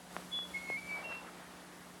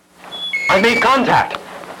I made contact.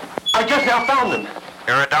 I just now found them.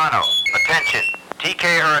 Eridano, attention.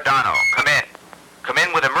 TK Eridano, come in. Come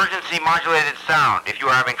in with emergency modulated sound if you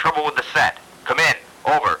are having trouble with the set. Come in.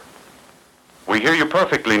 Over. We hear you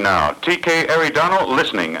perfectly now. TK Eridano,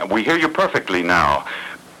 listening. We hear you perfectly now.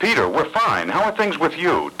 Peter, we're fine. How are things with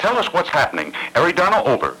you? Tell us what's happening. Eridano,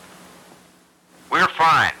 over. We're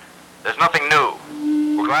fine. There's nothing new.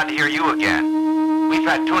 We're glad to hear you again. We've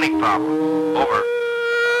had tuning problems. Over.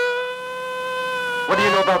 What do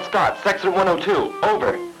you know about Scott? Sector 102.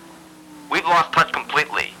 Over. We've lost touch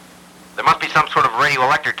completely. There must be some sort of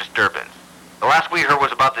radioelectric disturbance. The last we heard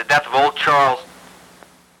was about the death of old Charles.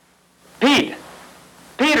 Pete!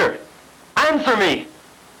 Peter! Answer me!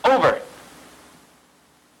 Over.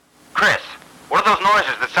 Chris, what are those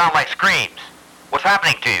noises that sound like screams? What's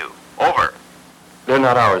happening to you? Over. They're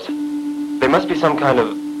not ours. They must be some kind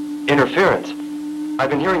of interference. I've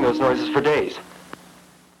been hearing those noises for days.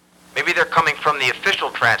 Maybe they're coming from the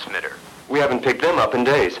official transmitter. We haven't picked them up in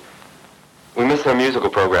days. We miss their musical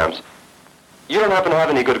programs. You don't happen to have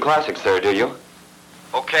any good classics there, do you?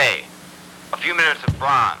 Okay. A few minutes of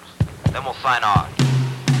Brahms. Then we'll sign off.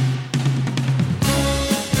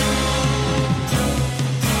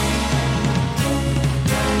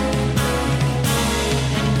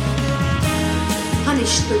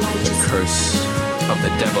 Punish the righteous. Curse of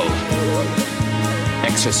the devil.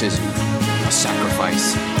 Exorcism, a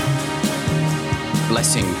sacrifice.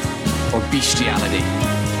 Blessing or bestiality.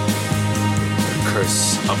 The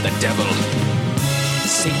curse of the devil.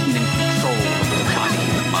 Satan in control of the body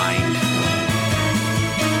and the mind.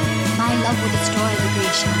 My love will destroy the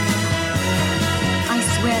great Shangri-La. I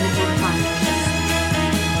swear that you'll find peace.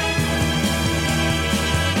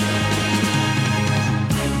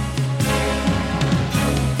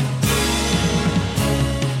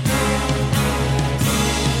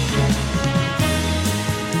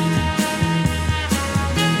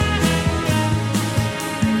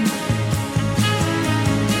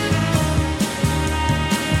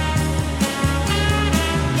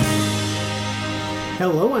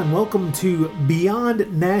 Hello and welcome to Beyond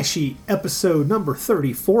Naschy, episode number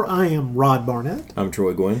 34. I am Rod Barnett. I'm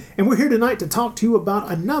Troy Gwynn. And we're here tonight to talk to you about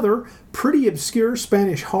another pretty obscure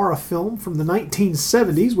Spanish horror film from the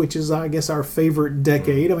 1970s, which is, I guess, our favorite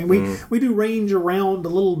decade. I mean, we do range around a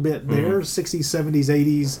little bit there, 60s, 70s,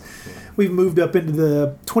 80s. We've moved up into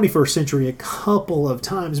the 21st century a couple of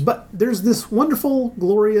times, but there's this wonderful,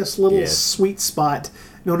 glorious little sweet spot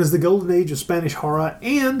known as the Golden Age of Spanish horror,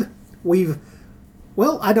 and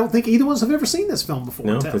well, I don't think either of us have ever seen this film before.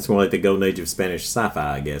 No, it's more like the golden age of Spanish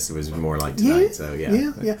sci-fi, I guess. It was more like tonight,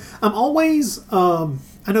 Yeah. I'm always, I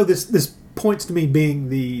know this points to me being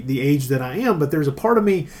the age that I am, but there's a part of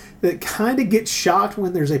me that kind of gets shocked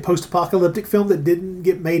when there's a post-apocalyptic film that didn't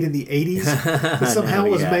get made in the 80s, that somehow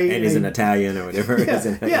was made. And is an Italian or whatever.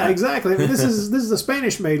 Yeah, exactly. I mean, this is a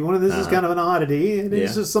Spanish-made one, and this is kind of an oddity, and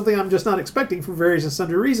it's just something I'm just not expecting for various and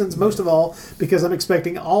sundry reasons, most of all because I'm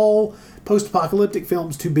expecting all post-apocalyptic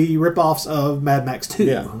films to be rip-offs of Mad Max 2.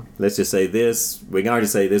 Yeah. Let's just say this. We can already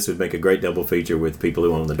say this would make a great double feature with People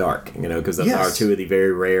Who Own the Dark, because those are two of the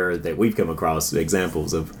very rare that we've come across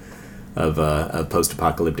examples of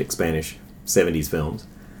post-apocalyptic Spanish 70s films.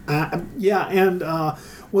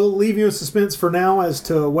 We'll leave you in suspense for now as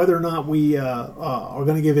to whether or not we are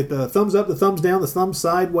going to give it the thumbs up, the thumbs down, the thumbs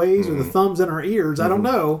sideways, or the thumbs in our ears. I don't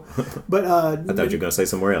know. But I thought you were going to say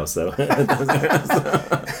somewhere else, though.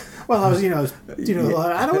 Well, I was, I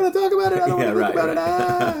don't want to talk about it. I don't want to think about it.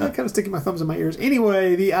 I'm kind of sticking my thumbs in my ears.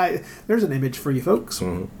 Anyway, there's an image for you folks.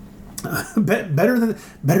 Better than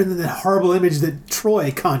that horrible image that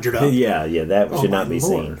Troy conjured up. Yeah, that should not be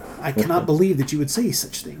seen. I cannot believe that you would say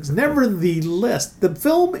such things. Nevertheless, the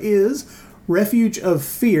film is Refuge of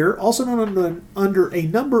Fear, also known under a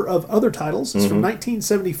number of other titles. It's from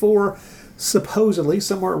 1974, supposedly,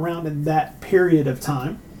 somewhere around in that period of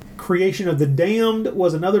time. Creation of the Damned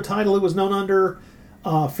was another title it was known under.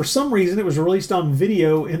 For some reason, it was released on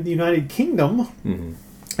video in the United Kingdom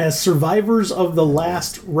as Survivors of the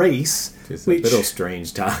Last Race. It's a little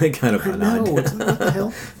strange title, kind of an odd. What the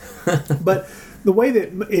hell? But the way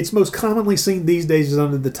that it's most commonly seen these days is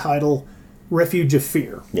under the title Refuge of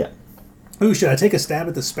Fear. Yeah. Ooh, should I take a stab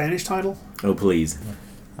at the Spanish title? Oh, please.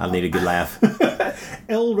 I'll need a good laugh.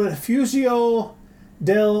 El Refugio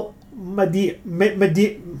del Miedo?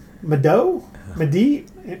 Miedo?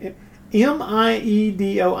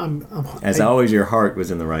 As always, your heart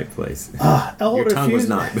was in the right place. Your tongue was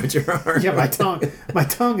not, but your heart. Yeah, my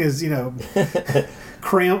tongue is,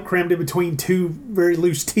 crammed in between two very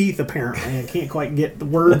loose teeth, apparently. I can't quite get the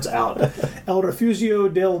words out. El Refugio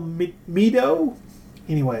del Miedo.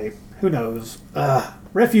 Anyway, who knows?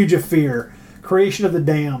 Refuge of Fear, Creation of the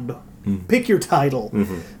Damned. Pick your title.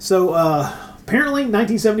 So, apparently,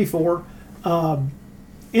 1974.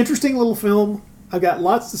 Interesting little film. I've got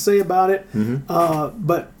lots to say about it.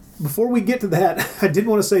 But before we get to that, I did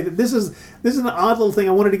want to say that this is an odd little thing.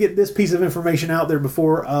 I wanted to get this piece of information out there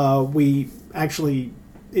before we actually...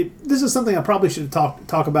 This is something I probably should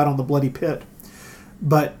talk about on the Bloody Pit.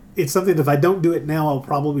 But it's something that if I don't do it now, I'll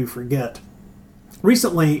probably forget.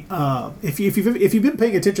 Recently, if you've been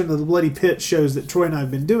paying attention to the Bloody Pit shows that Troy and I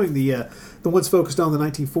have been doing, the ones focused on the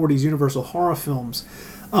 1940s Universal horror films,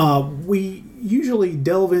 we usually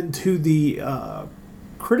delve into the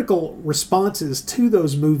critical responses to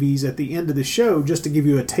those movies at the end of the show, just to give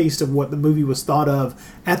you a taste of what the movie was thought of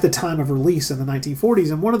at the time of release in the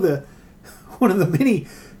 1940s. And one of the many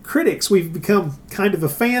critics we've become kind of a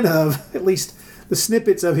fan of, at least the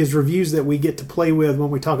snippets of his reviews that we get to play with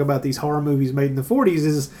when we talk about these horror movies made in the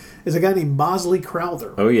 40s, is a guy named Bosley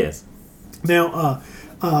Crowther. Oh, yes. Now,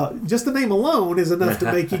 just the name alone is enough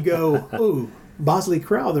to make you go, "Ooh, Bosley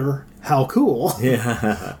Crowther, how cool!"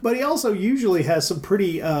 Yeah. But he also usually has some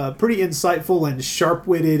pretty insightful and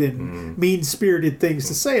sharp-witted and mean-spirited things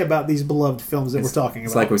to say about these beloved films that we're talking about.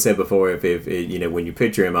 It's like we said before. If when you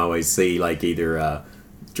picture him, I always see like either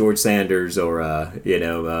George Sanders or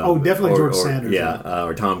definitely George Sanders,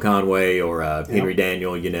 or Tom Conway or Henry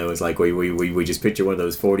Daniel. It's like we just picture one of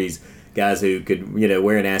those 40s guys who could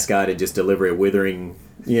wear an ascot and just deliver a withering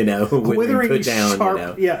put down,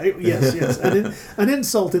 sharp, yes, an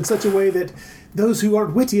insult in such a way that those who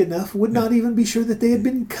aren't witty enough would not even be sure that they had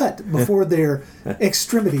been cut before their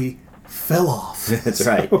extremity fell off. That's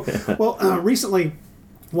right. Recently,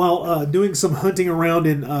 while doing some hunting around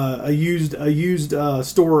in a used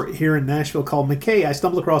store here in Nashville called McKay, I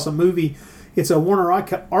stumbled across a movie. It's a Warner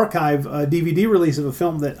Archive DVD release of a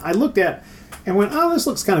film that I looked at and went, "Oh, this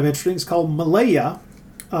looks kind of interesting." It's called Malaya.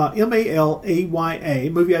 Malaya,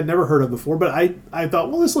 movie I'd never heard of before, but I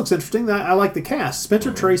thought, well, this looks interesting. I like the cast: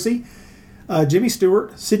 Spencer Tracy, Jimmy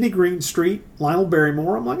Stewart, Sidney Greenstreet, Lionel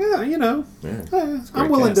Barrymore. I'm like, I'm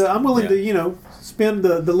willing to spend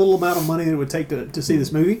the little amount of money that it would take to see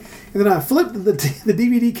this movie. And then I flipped the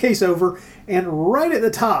DVD case over, and right at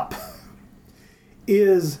the top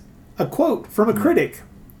is a quote from a critic.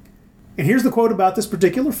 And here's the quote about this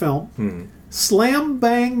particular film: "Slam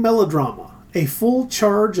bang melodrama. A full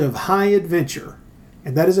charge of high adventure."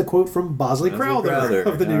 And that is a quote from Bosley Crowther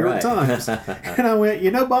of the New York Times. And I went,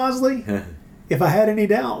 Bosley, if I had any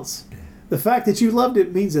doubts, the fact that you loved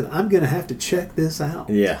it means that I'm going to have to check this out.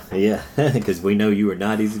 Yeah, because we know you are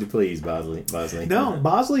not easy to please, Bosley. No,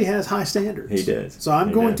 Bosley has high standards. He does. So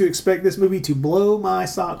I'm going to expect this movie to blow my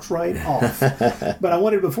socks right off. But I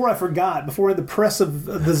wanted, before in the press of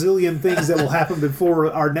the zillion things that will happen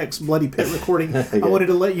before our next Bloody Pit recording, I wanted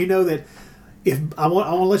to let you know that I want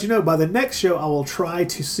to let you know by the next show I will try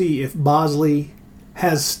to see if Bosley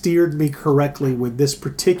has steered me correctly with this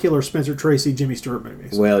particular Spencer Tracy, Jimmy Stewart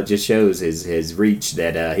movies. Well, it just shows his reach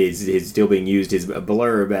that he's still being used. His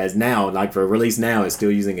blurb as now, like for release now, is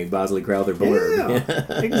still using a Bosley Crowther blurb.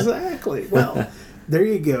 Yeah, exactly. Well, there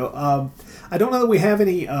you go. I don't know that we have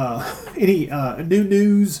any new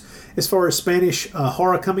news as far as Spanish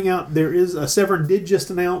horror coming out. Severin did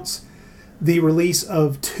just announce the release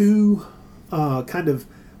of two kind of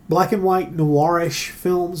black and white noirish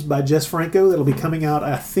films by Jess Franco that'll be coming out,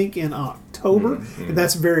 I think, in October. And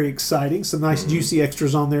that's very exciting. Some nice juicy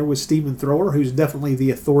extras on there with Stephen Thrower, who's definitely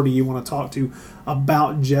the authority you want to talk to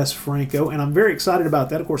about Jess Franco. And I'm very excited about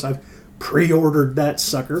that. Of course, I've pre-ordered that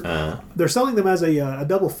sucker. They're selling them as a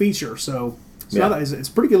double feature, so it's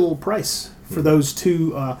a pretty good little price for those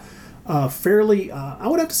two fairly, I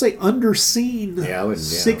would have to say, underseen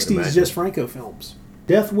 60s Jess Franco films.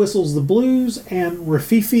 Death Whistles the Blues and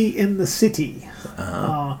Rafifi in the City.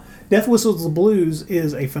 Death Whistles the Blues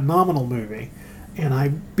is a phenomenal movie. And I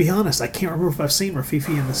be honest, I can't remember if I've seen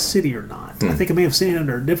Rafifi in the City or not. I think I may have seen it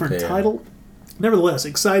under a different title. Nevertheless,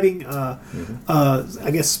 exciting, I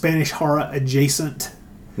guess, Spanish horror adjacent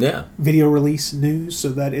video release news. So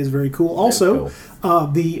that is very cool. Also,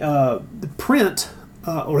 the print,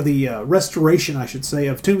 or the restoration, I should say,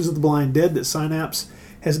 of Tombs of the Blind Dead that Synapse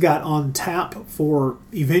has got on tap for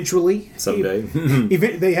eventually someday.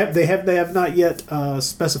 They have not yet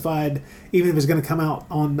specified even if it's going to come out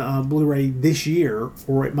on Blu-ray this year,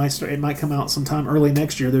 or it might come out sometime early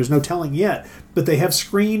next year. There's no telling yet, but they have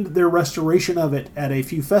screened their restoration of it at a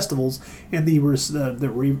few festivals, and the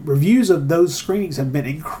reviews of those screenings have been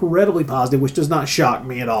incredibly positive, which does not shock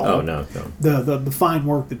me at all. Oh no. The fine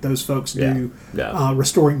work that those folks do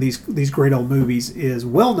restoring these great old movies is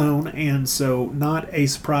well known, and so not a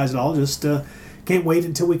surprise at all. Just can't wait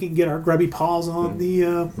until we can get our grubby paws on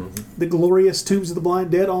the glorious Tombs of the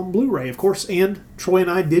Blind Dead on Blu-ray, of course. And Troy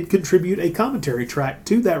and I did contribute a commentary track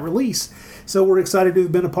to that release, so we're excited to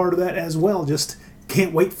have been a part of that as well. Just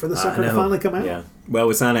can't wait for the sucker to finally come out. Yeah. Well,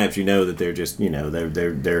 with Synapse, that they're just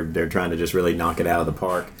they're trying to just really knock it out of the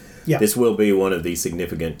park. Yeah. This will be one of the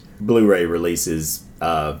significant Blu-ray releases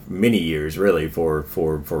many years, really, for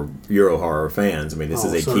Euro horror fans. I mean, this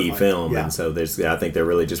is a key film, and so I think they're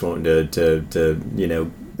really just wanting to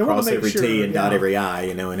cross every T and dot every I,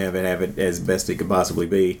 and have it as best it could possibly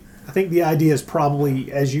be. I think the idea is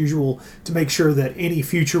probably, as usual, to make sure that any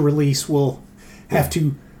future release will have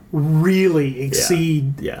to really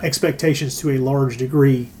exceed expectations to a large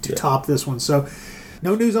degree to top this one. So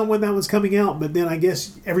no news on when that one's coming out, but then I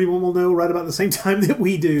guess everyone will know right about the same time that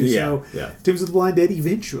we do. Tombs of the Blind Dead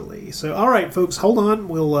eventually. So, all right, folks, hold on.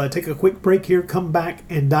 We'll take a quick break here, come back,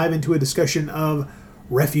 and dive into a discussion of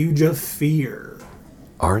Refuge of Fear.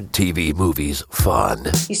 Aren't TV movies fun?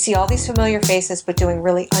 You see all these familiar faces, but doing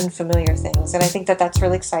really unfamiliar things. And I think that that's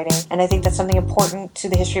really exciting. And I think that's something important to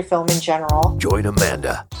the history of film in general. Join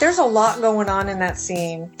Amanda. There's a lot going on in that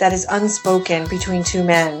scene that is unspoken between two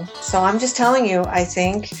men. So I'm just telling you, I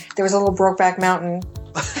think there was a little Brokeback Mountain.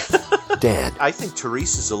 Dan. I think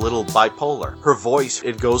Therese is a little bipolar. Her voice,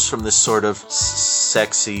 it goes from this sort of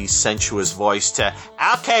sexy, sensuous voice to,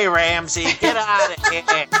 okay, Ramsey, get out of here.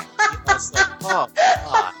 It's like, oh,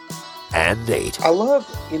 God. And Nate. I love,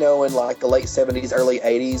 in like the late 70s, early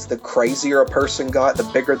 80s, the crazier a person got, the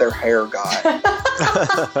bigger their hair got.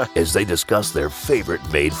 As they discuss their favorite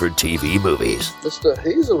made-for-TV movies. Mr.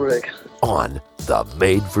 Hazelrig. On the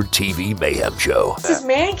Made-for-TV Mayhem Show. This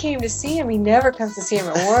man came to see him. He never comes to see him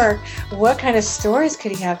at work. What kind of stories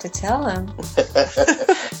could he have to tell him?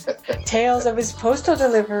 Tales of his postal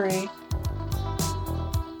delivery.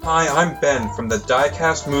 Hi, I'm Ben from the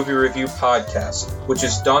Diecast Movie Review Podcast, which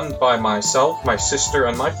is done by myself, my sister,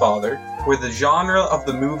 and my father, where the genre of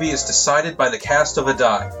the movie is decided by the cast of a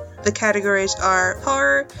die. The categories are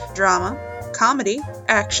horror, drama, comedy,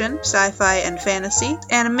 action, sci-fi and fantasy,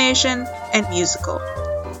 animation, and musical.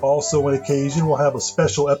 Also, on occasion, we'll have a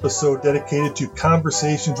special episode dedicated to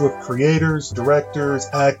conversations with creators, directors,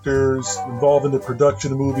 actors involved in the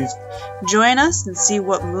production of movies. Join us and see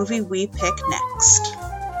what movie we pick next.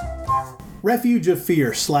 Refuge of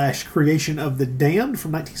Fear / Creation of the Damned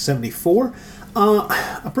from 1974.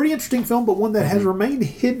 A pretty interesting film, but one that has remained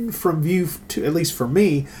hidden from view, at least for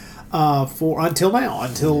me, until now.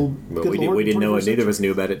 But we didn't know it. Neither of us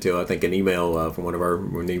knew about it till I think an email from one of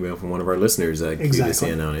our listeners clued us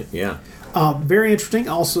in on it. Yeah, very interesting.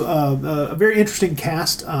 Also, a very interesting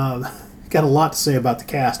cast. Got a lot to say about the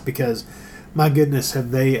cast because, my goodness,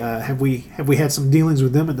 have we had some dealings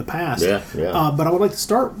with them in the past? Yeah. But I would like to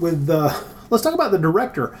start with let's talk about the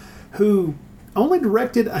director, who only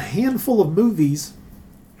directed a handful of movies,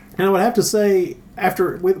 and I would have to say,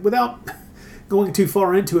 without going too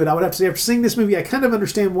far into it, I would have to say, after seeing this movie, I kind of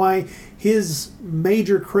understand why his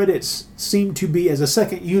major credits seem to be as a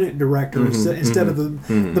second unit director instead of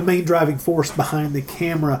the main driving force behind the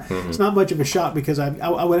camera. It's not much of a shock because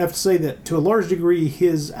I would have to say that to a large degree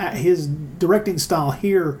his directing style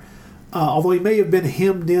here, although he may have been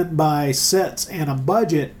hemmed in by sets and a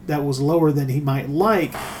budget that was lower than he might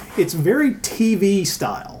like, it's very TV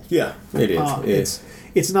style. Yeah, it is.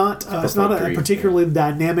 It's not a particularly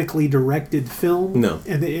dynamically directed film. No.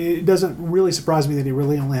 And it doesn't really surprise me that he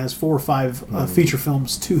really only has 4 or 5 feature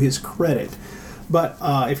films to his credit. But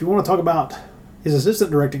if you want to talk about his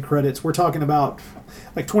assistant directing credits, we're talking about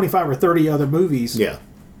like 25 or 30 other movies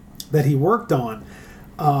that he worked on.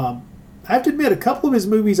 I have to admit, a couple of his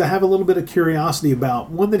movies I have a little bit of curiosity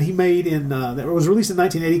about. One that he made that was released in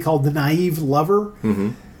 1980 called The Naive Lover.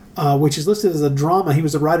 Which is listed as a drama. He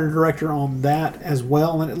was a writer-director on that as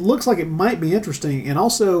well, and it looks like it might be interesting. And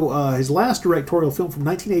also, his last directorial film from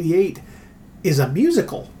 1988 is a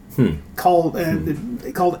musical called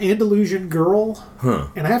Andalusian Girl.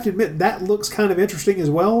 And I have to admit, that looks kind of interesting as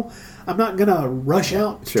well. I'm not going to rush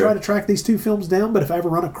out to try to track these 2 films down, but if I ever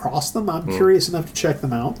run across them, I'm curious enough to check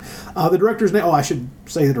them out. The director's name, I should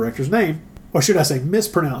say the director's name. Or should I say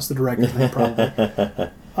mispronounce the director's name,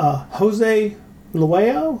 probably. Jose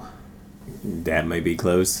Ulloa? That may be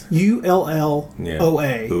close. Ulloa.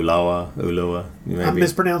 Ulloa. Maybe. I'm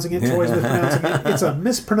mispronouncing it. Troy's mispronouncing it. It's a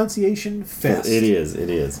mispronunciation fest. It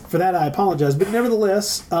is. For that, I apologize. But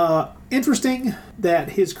nevertheless, interesting that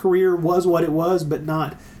his career was what it was, but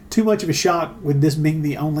not too much of a shock with this being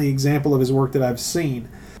the only example of his work that I've seen.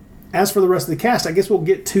 As for the rest of the cast, I guess we'll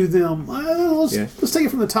get to them. Let's take it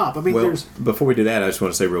from the top. I mean, before we do that, I just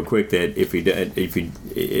want to say real quick that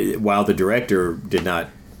while the director did not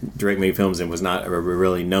direct movie films and was not a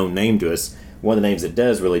really known name to us. One of the names that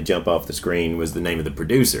does really jump off the screen was the name of the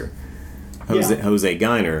producer, Jose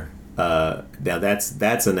Geiner. Now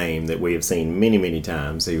that's a name that we have seen many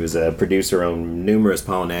times. He was a producer on numerous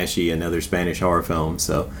Paul Naschy and other Spanish horror films.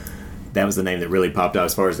 So that was the name that really popped out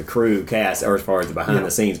as far as the crew cast, or as far as the behind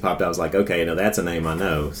the scenes popped out. I was like, okay, that's a name I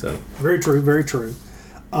know. So very true, very true.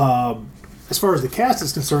 As far as the cast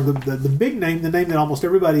is concerned, the big name, the name that almost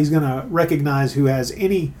everybody's going to recognize who has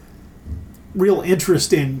any real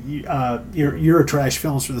interest in Eurotrash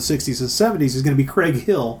films from the 60s and 70s is going to be Craig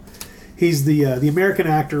Hill. He's the American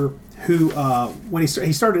actor who, when he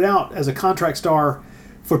started out as a contract star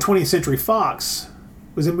for 20th Century Fox,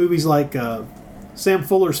 was in movies like Sam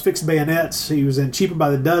Fuller's Fixed Bayonets. He was in Cheaper by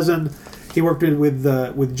the Dozen. He worked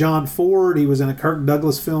with John Ford. He was in a Kirk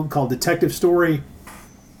Douglas film called Detective Story.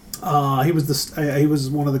 He was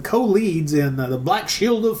one of the co-leads in The Black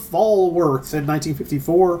Shield of Falworth in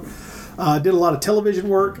 1954. Did a lot of television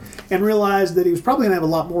work and realized that he was probably going to have a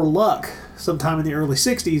lot more luck sometime in the early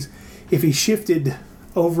 60s if he shifted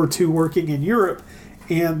over to working in Europe.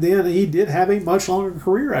 And then he did have a much longer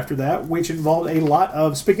career after that, which involved a lot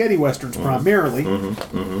of spaghetti westerns primarily,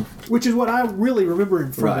 which is what I really remember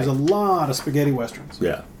him from. There's a lot of spaghetti westerns.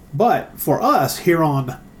 Yeah. But for us here on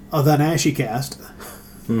the Naschy Cast,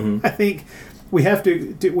 I think we have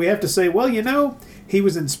to say, well, he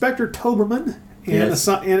was Inspector Toberman in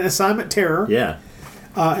Assignment Terror. Yeah.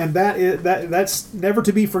 And that's never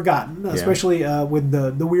to be forgotten, especially with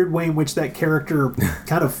the weird way in which that character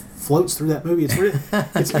kind of floats through that movie.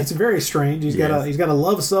 It's very strange. He's got a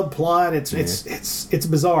love subplot. It's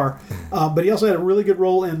bizarre. But he also had a really good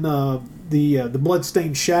role in the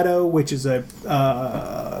Bloodstained Shadow, which is a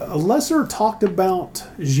lesser talked about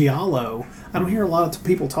giallo. I don't hear a lot of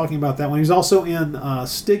people talking about that one. He was also in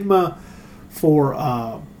Stigma for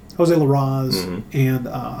Jose Larraz,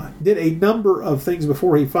 and did a number of things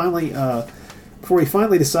before he finally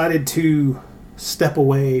decided to step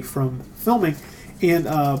away from filming.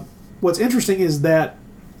 And what's interesting is that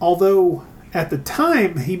although at the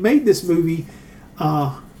time he made this movie,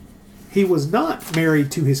 he was not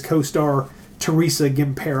married to his co-star Teresa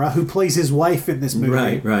Gimpera, who plays his wife in this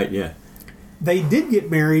movie. Right, yeah. They did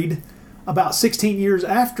get married about 16 years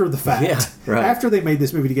after the fact, after they made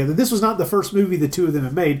this movie together. This was not the first movie the two of them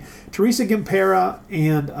had made. Teresa Gimpera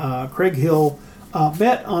and Craig Hill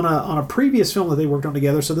met on a previous film that they worked on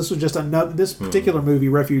together. So this was just another. This particular movie,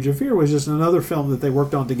 Refuge of Fear, was just another film that they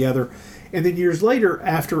worked on together. And then years later,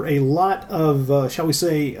 after a lot of, shall we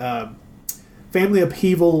say, family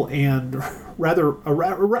upheaval and a rather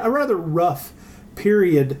rough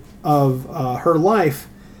period of her life,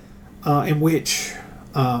 in which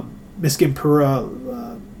Miss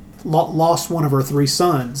Gimpera lost one of her three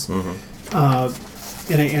sons in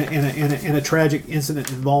a tragic incident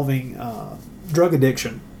involving drug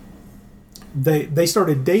addiction. They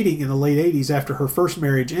started dating in the late 80s after her first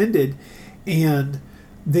marriage ended, and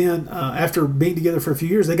then after being together for a few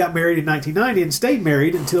years, they got married in 1990 and stayed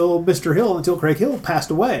married until Craig Hill passed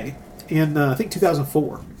away in I think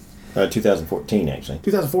 2004. 2014, actually.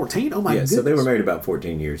 2014? Oh my goodness. So they were married about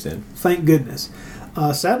 14 years then. Thank goodness.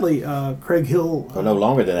 Sadly, Craig Hill... no,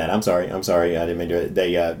 longer than that. I'm sorry. I didn't mean to...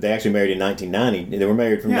 They actually married in 1990. They were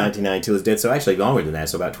married from 1990 till his death, so actually longer than that,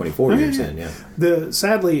 so about 24 years then,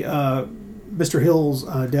 Sadly, Mr. Hill's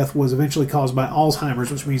death was eventually caused by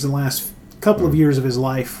Alzheimer's, which means the last couple of years of his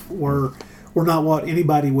life were not what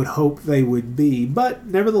anybody would hope they would be. But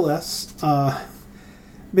nevertheless,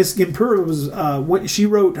 Miss Gimpera was... she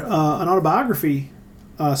wrote an autobiography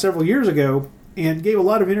several years ago and gave a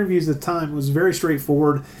lot of interviews at the time, was very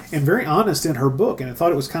straightforward and very honest in her book. And I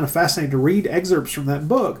thought it was kind of fascinating to read excerpts from that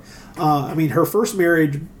book. Her first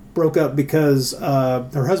marriage broke up because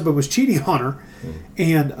her husband was cheating on her.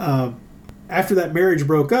 And after that marriage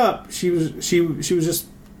broke up, she was just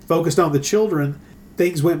focused on the children.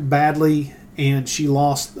 Things went badly, and she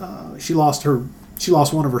lost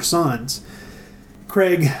one of her sons.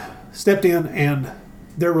 Craig stepped in, and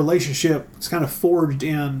their relationship was kind of forged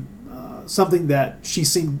in something that she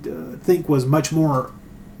seemed to think was much more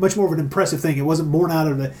of an impressive thing. It wasn't born out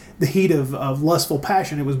of the heat of lustful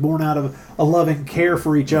passion. It was born out of a loving care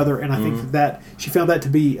for each other, and I think that she found that to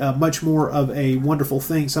be much more of a wonderful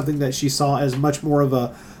thing, something that she saw as much more of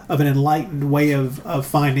an enlightened way of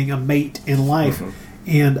finding a mate in life.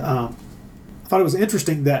 And I thought it was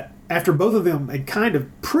interesting that after both of them had kind of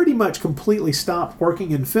pretty much completely stopped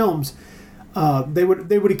working in films, they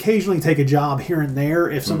would occasionally take a job here and there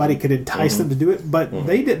if somebody could entice them to do it. But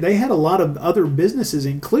they had a lot of other businesses,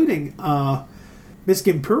 including Miss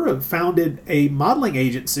Gimpera founded a modeling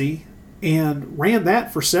agency and ran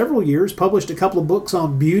that for several years, published a couple of books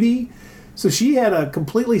on beauty. So she had a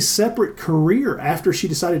completely separate career after she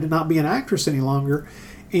decided to not be an actress any longer.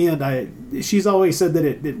 And she's always said that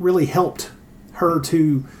it really helped her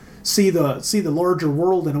to see the larger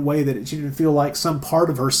world in a way that she didn't feel like some part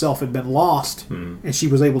of herself had been lost, and she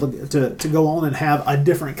was able to go on and have a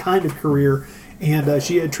different kind of career. And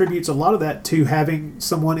she attributes a lot of that to having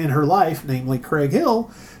someone in her life, namely Craig Hill,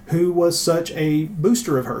 who was such a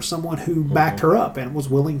booster of her, someone who backed her up and was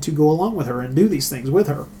willing to go along with her and do these things with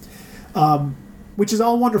her. Which is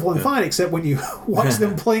all wonderful and fine, except when you watch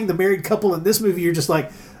them playing the married couple in this movie, you're just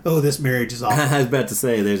like, oh, this marriage is awful. I was about to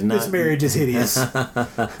say, there's not... This marriage is hideous.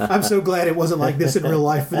 I'm so glad it wasn't like this in real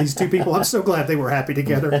life for these two people. I'm so glad they were happy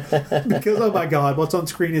together. Because, oh my God, what's on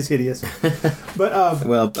screen is hideous. But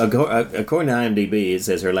well, according to IMDb, it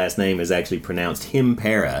says her last name is actually pronounced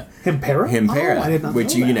Himpera. Himpera? Himpera. Oh, I did not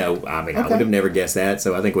which, know that. I would have never guessed that,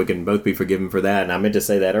 so I think we can both be forgiven for that. And I meant to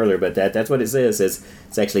say that earlier, but that's what it says.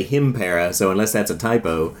 It's actually Himpera, so unless that's a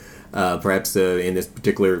typo, perhaps in this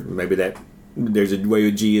particular, maybe that there's a way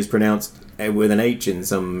a G is pronounced with an H in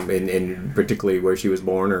particularly where she was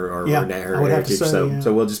born or her heritage.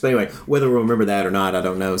 So we'll just, anyway, whether we'll remember that or not, I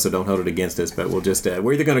don't know, so don't hold it against us, but we'll just,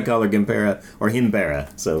 we're either going to call her Gimpera or Himpera,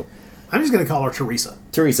 so. I'm just going to call her Teresa.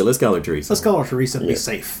 Teresa, let's call her Teresa. Let's call her Teresa and be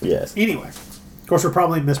safe. Yes. Anyway. Of course, we're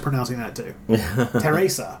probably mispronouncing that too.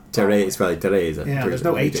 Teresa. It's probably Teresa. Yeah, there's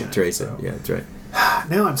no H in it. Teresa, So. Yeah, that's right.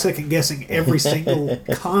 Now I'm second guessing every single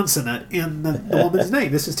consonant in the woman's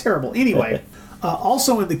name. This is terrible. Anyway,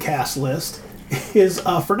 also in the cast list is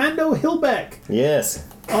Fernando Hilbeck. Yes.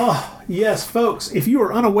 Oh, yes, folks. If you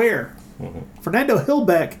are unaware, Fernando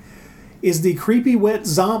Hilbeck is the creepy wet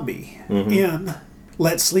zombie in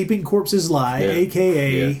Let Sleeping Corpses Lie,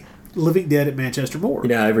 a.k.a. Living Dead at Manchester Moor. You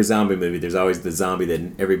know, every zombie movie, there's always the zombie that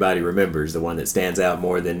everybody remembers, the one that stands out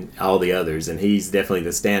more than all the others, and he's definitely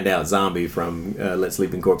the standout zombie from Let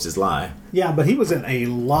Sleeping Corpses Lie. Yeah, but he was in a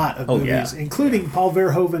lot of movies, including Paul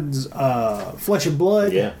Verhoeven's Flesh and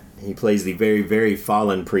Blood. Yeah, he plays the very, very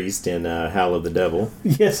fallen priest in Howl of the Devil.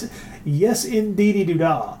 Yes,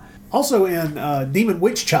 indeedy-doo-dah. Also in Demon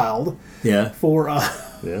Witch Child. Yeah. For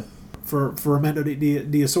Armando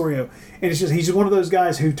de Osorio. And it's just, he's one of those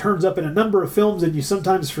guys who turns up in a number of films and you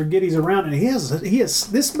sometimes forget he's around, and he has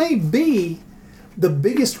this may be the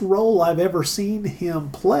biggest role I've ever seen him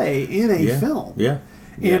play in a film. Yeah.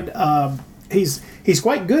 And he's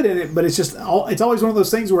quite good in it, but it's always one of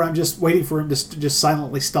those things where I'm just waiting for him to just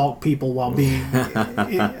silently stalk people while being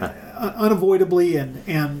unavoidably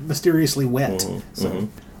and mysteriously wet.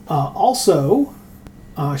 Also,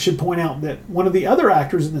 should point out that one of the other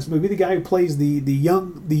actors in this movie, the guy who plays the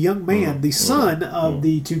young man, the son of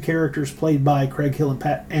the two characters played by Craig Hill and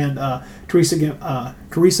Teresa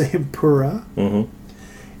Himpera,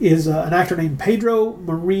 is an actor named Pedro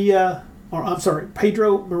Marie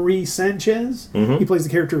Sanchez. He plays the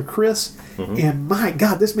character of Chris, and my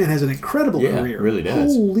God, this man has an incredible career. Really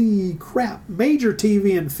does. Holy crap! Major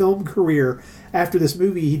TV and film career after this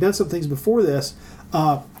movie. He'd done some things before this.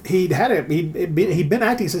 He'd been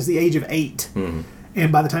acting since the age of 8,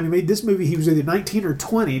 and by the time he made this movie, he was either 19 or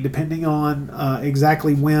 20, depending on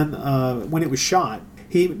exactly when it was shot.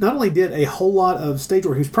 He not only did a whole lot of stage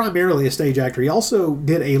work; he was primarily a stage actor. He also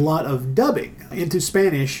did a lot of dubbing into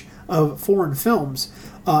Spanish of foreign films.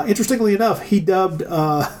 Interestingly enough, he dubbed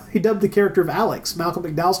the character of Alex, Malcolm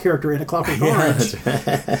McDowell's character, in A Clockwork Orange,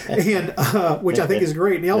 and which I think is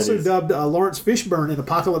great. And he also dubbed Lawrence Fishburne in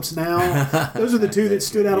Apocalypse Now. Those are the two that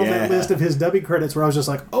stood out on that list of his dubbing credits, where I was just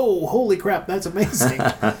like, "Oh, holy crap, that's amazing!"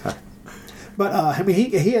 But I mean,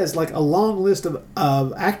 he has like a long list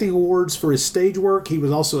of acting awards for his stage work. He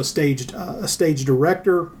was also a stage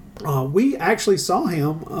director. We actually saw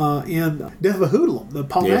him in Death of a Hoodlum, the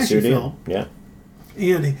Paul Naschy film. Yeah.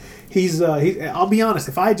 And I'll be honest,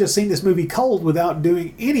 if I had just seen this movie cold without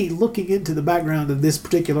doing any looking into the background of this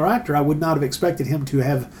particular actor, I would not have expected him to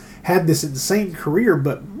have had this insane career.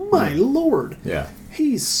 But my Lord,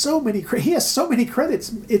 he has so many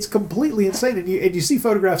credits. It's completely insane. And you see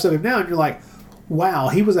photographs of him now, and you're like, wow,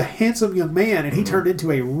 he was a handsome young man, and he turned into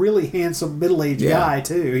a really handsome middle-aged guy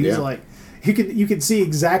too. He's like, you can see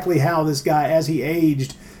exactly how this guy, as he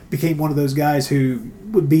aged, became one of those guys who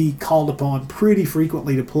would be called upon pretty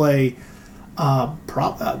frequently to play,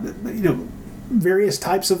 various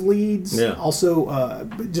types of leads. Yeah. Also,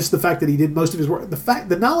 just the fact that he did most of his work,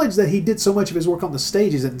 the knowledge that he did so much of his work on the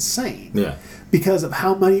stage is insane. Yeah. Because of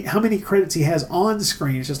how many credits he has on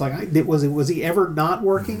screen. It's just like, was he ever not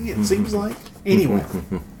working? It seems like. Anyway.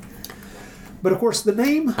 But of course, the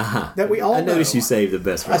name that we all know. I noticed you saved the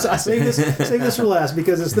best for last. I saved this for last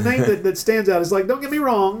because it's the name that stands out. It's like, don't get me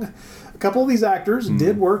wrong, couple of these actors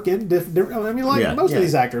did work in different. I mean, most of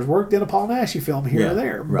these actors worked in a Paul Naschy film here or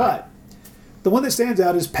there, but the one that stands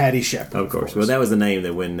out is Patty Shepard. Of course. Well, that was the name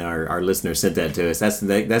that when our listener sent that to us, that's the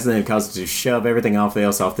name that caused us to shove everything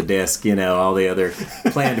else off the desk, all the other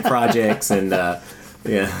planned projects and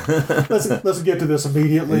Let's get to this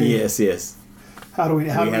immediately. Yes. How do we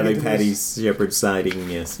have a Patty Shepard sighting?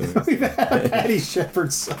 Yes. We've had a Patty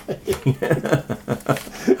Shepard sighting.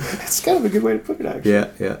 It's kind of a good way to put it, actually.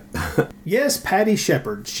 Yeah. Yes, Patty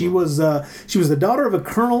Shepard. She was the daughter of a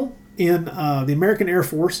colonel in the American Air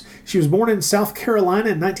Force. She was born in South Carolina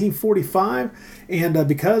in 1945, and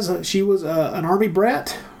because she was an Army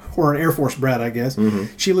brat, or an Air Force brat, I guess,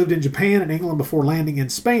 she lived in Japan and England before landing in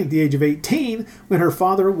Spain at the age of 18 when her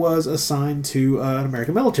father was assigned to an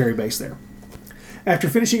American military base there. After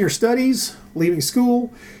finishing her studies, leaving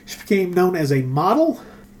school, she became known as a model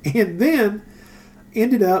and then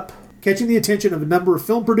ended up catching the attention of a number of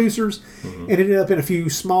film producers and ended up in a few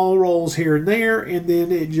small roles here and there, and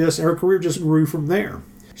then her career just grew from there.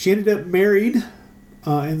 She ended up married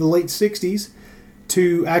in the late 60s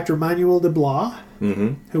to actor Manuel de Blas,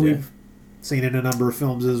 who we've seen in a number of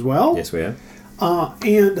films as well. Yes, we have.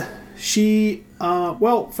 And she,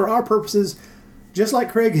 for our purposes, just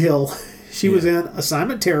like Craig Hill, she was in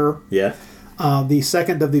Assignment Terror, the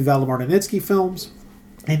second of the Valdemar Daninsky films.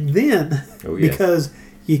 And then, because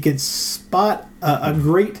you can spot a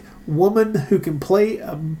great woman who can play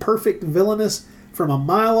a perfect villainess from a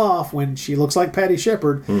mile off when she looks like Patty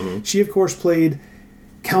Shepard, she, of course, played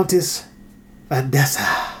Countess Vandessa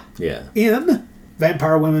in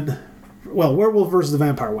Vampire Women, Werewolf versus the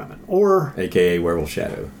Vampire Women, or a.k.a. Werewolf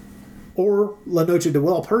Shadow, or La Noche de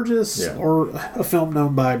Walpurgis, or a film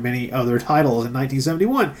known by many other titles in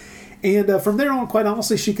 1971. And from there on, quite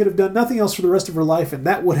honestly, she could have done nothing else for the rest of her life, and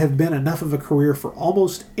that would have been enough of a career for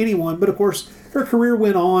almost anyone. But of course, her career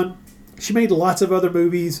went on. She made lots of other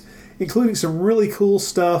movies, including some really cool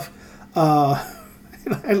stuff.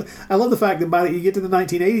 I love the fact that by the you get to the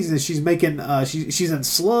 1980s and she's making she's in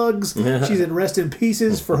Slugs, she's in Rest in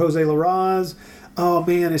Pieces for Jose Larraz. Oh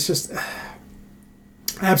man, it's just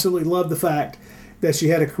I absolutely love the fact that she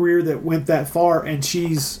had a career that went that far, and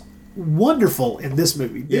she's wonderful in this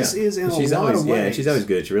movie. This is in a lot of ways. Yeah, she's always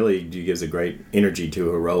good. She really gives a great energy to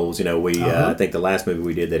her roles. I think the last movie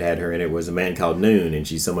we did that had her in it was A Man Called Noon, and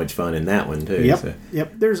she's so much fun in that one too.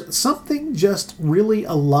 Yep. There's something just really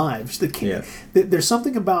alive. There's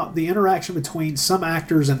something about the interaction between some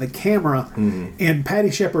actors and the camera, and Patty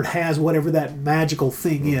Shepard has whatever that magical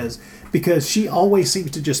thing is, because she always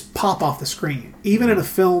seems to just pop off the screen. Even in a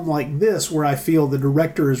film like this, where I feel the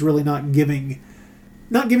director is really not giving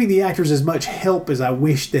the actors as much help as I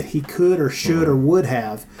wish that he could or should or would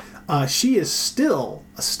have, she is still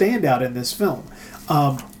a standout in this film.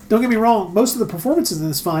 Don't get me wrong, most of the performances in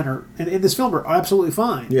this film are absolutely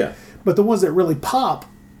fine. Yeah. But the ones that really pop,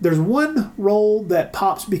 there's one role that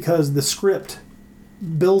pops because the script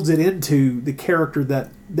builds it into the character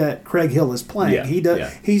that Craig Hill is playing. Yeah. He does. Yeah.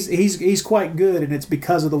 He's quite good, and it's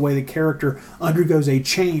because of the way the character undergoes a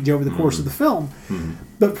change over the course of the film.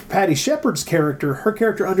 But for Patty Shepard's character, her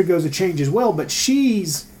character undergoes a change as well, but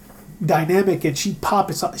she's dynamic and she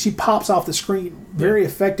pops off the screen very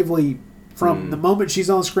effectively from the moment she's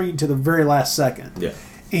on screen to the very last second. Yeah.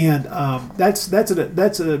 And that's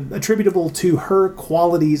attributable to her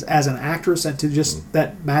qualities as an actress and to just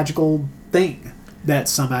that magical thing that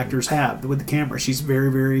some actors have with the camera. She's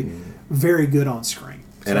very, very, very good on screen.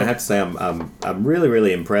 And I have to say, I'm really,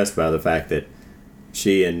 really impressed by the fact that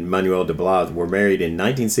she and Manuel de Blas were married in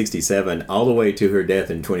 1967 all the way to her death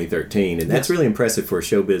in 2013. And that's really impressive for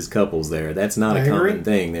showbiz couples there. That's not a common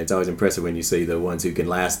thing. It's always impressive when you see the ones who can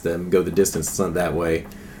last them, go the distance that way.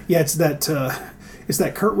 Yeah, it's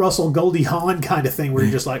that Kurt Russell, Goldie Hawn kind of thing where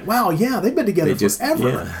you're just like, wow, yeah, they've been together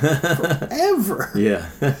forever. Forever.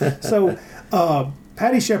 Yeah. So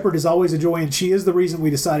Patty Shepard is always a joy, and she is the reason we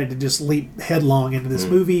decided to just leap headlong into this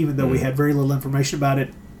movie, even though we had very little information about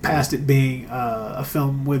it, past it being a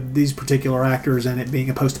film with these particular actors and it being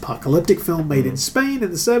a post-apocalyptic film made in Spain in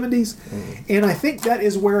the 70s. And I think that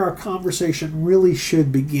is where our conversation really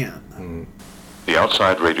should begin. The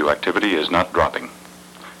outside radioactivity is not dropping,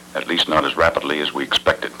 at least not as rapidly as we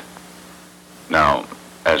expected. Now,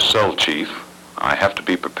 as cell chief, I have to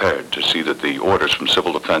be prepared to see that the orders from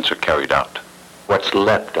civil defense are carried out. What's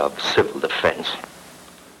left of civil defense?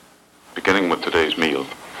 Beginning with today's meal,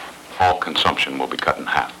 all consumption will be cut in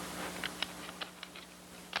half.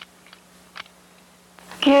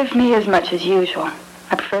 Give me as much as usual.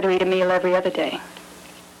 I prefer to eat a meal every other day.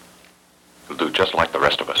 You'll do just like the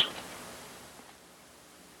rest of us.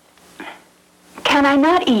 Can I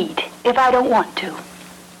not eat if I don't want to?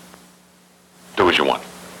 Do as you want.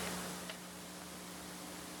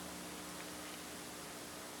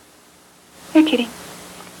 Here, kitty.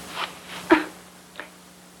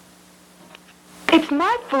 It's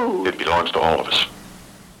my food. It belongs to all of us.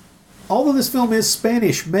 Although this film is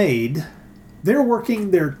Spanish made, they're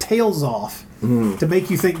working their tails off to make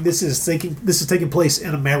you think this is taking place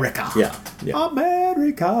in America. Yeah.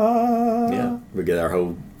 America. Yeah. We get our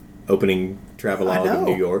whole opening travelogue in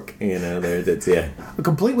New York. That's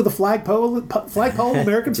complete with a flagpole,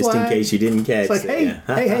 American just flag. In case you didn't catch. It's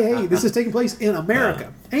like, hey, this is taking place in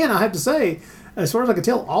America. And I have to say, as far as I can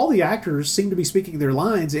tell, all the actors seem to be speaking their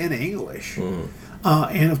lines in English.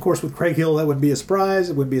 And of course, with Craig Hill, that wouldn't be a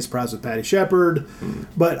surprise. It wouldn't be a surprise with Patty Shepard.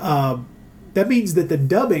 But that means that the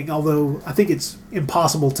dubbing, although I think it's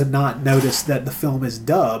impossible to not notice that the film is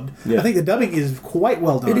dubbed, I think the dubbing is quite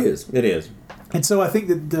well done. It is. And so I think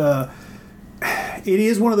that it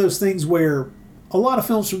is one of those things where a lot of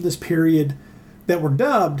films from this period that were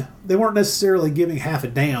dubbed, they weren't necessarily giving half a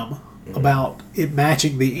damn about it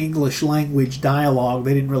matching the English language dialogue.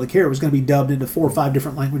 They didn't really care. It was going to be dubbed into 4 or 5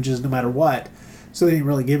 different languages no matter what. So they didn't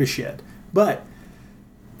really give a shit. But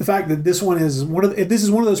the fact that this one is one of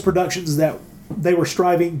those productions that they were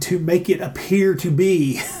striving to make it appear to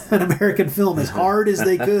be an American film as hard as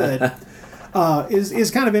they could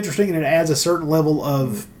is kind of interesting, and it adds a certain level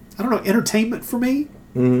of, I don't know, entertainment for me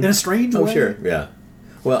in a strange way. Oh, sure, yeah.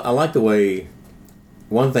 Well, I like the way.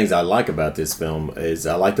 One of the things I like about this film is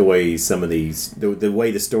I like the way some of these, the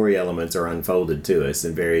way the story elements are unfolded to us,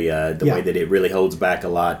 and way that it really holds back a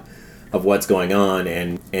lot of what's going on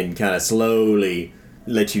and kind of slowly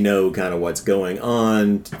let you know kind of what's going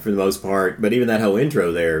on for the most part. But even that whole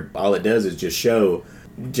intro there, all it does is just show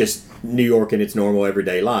just New York in its normal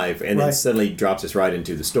everyday life, and then suddenly drops us right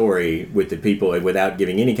into the story with the people without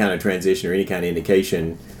giving any kind of transition or any kind of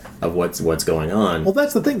indication of what's going on. Well,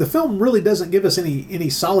 that's the thing. The film really doesn't give us any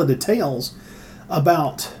solid details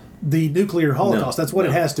about the nuclear holocaust. That's what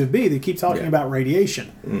it has to be. They keep talking about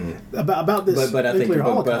radiation, about this nuclear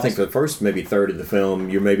holocaust. But I think for the first maybe third of the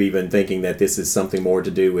film, you're maybe even thinking that this is something more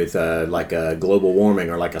to do with like a global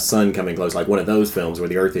warming or like a sun coming close, like one of those films where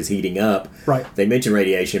the Earth is heating up. Right. They mention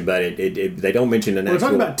radiation, but they don't mention an actual... We're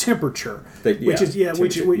talking about temperature,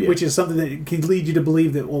 which is something that can lead you to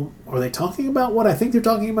believe that, well, are they talking about what I think they're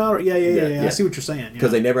talking about? Or, yeah. I see what you're saying.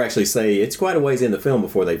 Because they never actually say... It's quite a ways in the film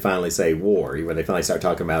before they finally say war, when they finally start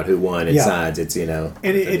talking about who won and sides. It's,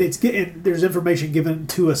 and there's information given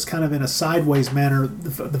to us kind of in a sideways manner.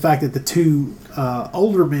 The fact that the two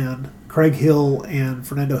older men, Craig Hill and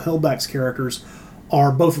Fernando Hillback's characters,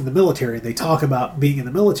 are both in the military. They talk about being in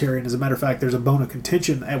the military, and as a matter of fact, there's a bone of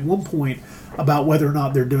contention at one point about whether or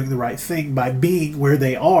not they're doing the right thing by being where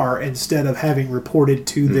they are instead of having reported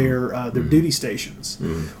to their duty stations,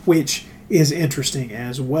 which is interesting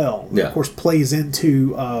as well. Yeah. Of course, plays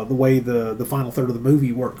into the way the final third of the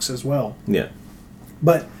movie works as well. Yeah.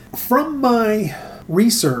 But from my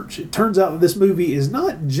research, it turns out that this movie is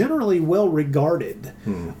not generally well regarded,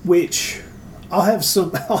 which I'll have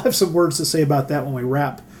some words to say about that when we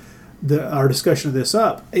wrap our discussion of this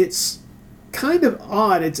up. It's kind of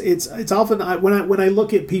odd. It's often when I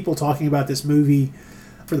look at people talking about this movie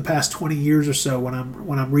for the past 20 years or so, when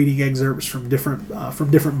I'm reading excerpts from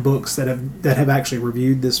different books that have actually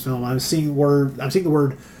reviewed this film, I'm seeing the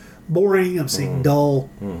word boring. I'm seeing dull,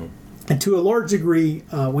 and to a large degree,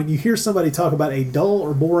 when you hear somebody talk about a dull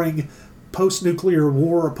or boring post-nuclear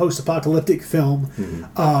war or post-apocalyptic film,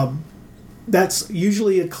 that's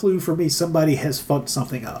usually a clue for me. Somebody has fucked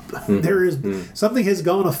something up. Something has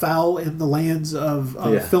gone afoul in the lands of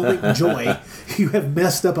filmic joy. You have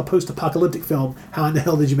messed up a post-apocalyptic film. How in the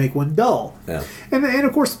hell did you make one dull? Yeah. And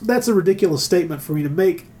of course, that's a ridiculous statement for me to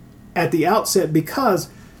make at the outset, because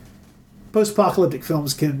post-apocalyptic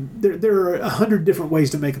films there are 100 different ways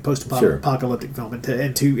to make a post-apocalyptic film,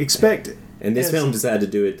 and to expect. And this film decided to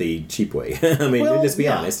do it the cheap way. I mean, let's be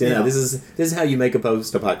honest. This is how you make a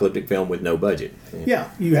post-apocalyptic film with no budget. Yeah,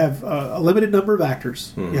 you have a limited number of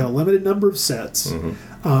actors. You have a limited number of sets.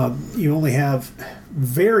 You only have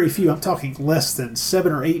very few. I'm talking less than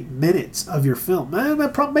 7 or 8 minutes of your film.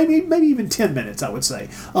 Maybe even 10 minutes, I would say,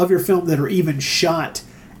 of your film that are even shot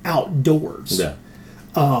outdoors. Yeah.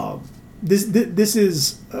 This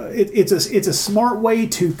is it's a smart way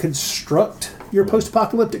to construct your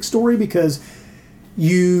post-apocalyptic story, because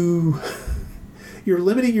you're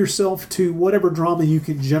limiting yourself to whatever drama you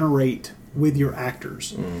can generate with your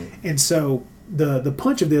actors. And so the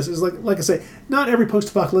punch of this is like I say, not every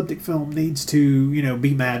post-apocalyptic film needs to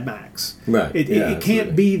be Mad Max. Right. It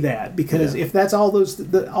can't be that, because if that's all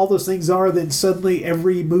those things are, then suddenly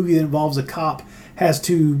every movie that involves a cop has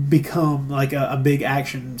to become like a big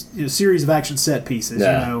action series of action set pieces.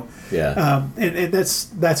 And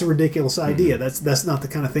that's a ridiculous idea. That's not the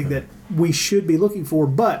kind of thing that we should be looking for.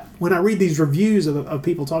 But when I read these reviews of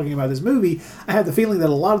people talking about this movie, I have the feeling that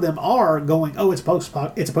a lot of them are going, "Oh, it's a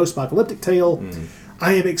post-apocalyptic tale."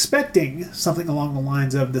 I am expecting something along the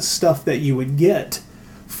lines of the stuff that you would get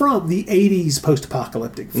from the 80s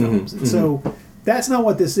post-apocalyptic films. And so that's not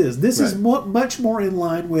what this is. This is much more in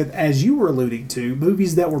line with, as you were alluding to,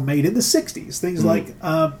 movies that were made in the 60s. Things like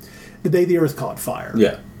The Day the Earth Caught Fire.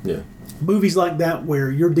 Yeah. Movies like that where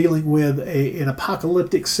you're dealing with an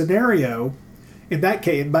apocalyptic scenario. In that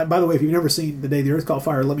case, and by the way, if you've never seen The Day the Earth Caught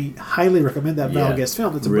Fire, let me highly recommend that Val Guest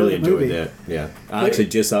film. It's a brilliant movie. Really enjoyed that. Yeah, I actually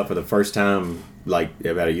just saw it for the first time like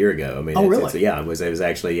about a year ago. I mean, really? It was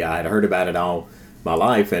actually I had heard about it all my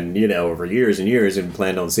life, and over years and years, and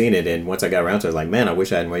planned on seeing it. And once I got around to it, I was like, man, I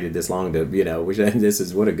wish I hadn't waited this long to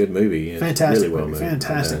what a good movie. It's fantastic really well movie, made.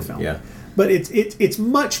 fantastic film. Yeah, but it's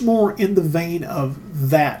much more in the vein of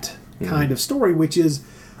that kind of story, which is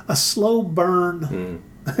a slow burn.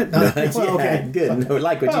 Okay, good. No,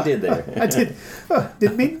 like what you did there. I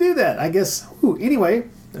didn't mean to do that. I guess. Anyway,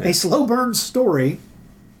 a slow burn story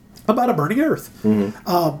about a burning Earth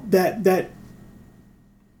that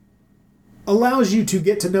allows you to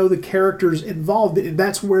get to know the characters involved, and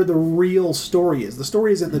that's where the real story is. The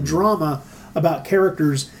story is in the drama about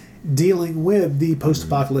characters dealing with the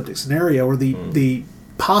post-apocalyptic scenario, or the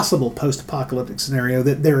possible post-apocalyptic scenario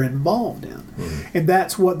that they're involved in. And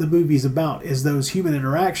that's what the movie's about, is those human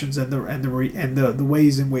interactions and the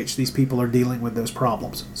ways in which these people are dealing with those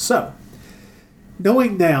problems. So,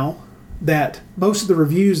 knowing now that most of the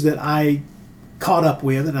reviews that I caught up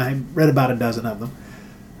with, and I read about a dozen of them,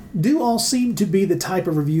 do all seem to be the type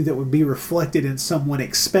of review that would be reflected in someone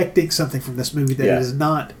expecting something from this movie that is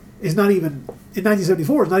not even, in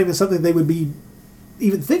 1974, it's not even something they would be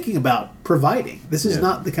even thinking about providing. This is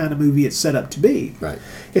not the kind of movie it's set up to be. Right.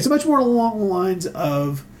 It's much more along the lines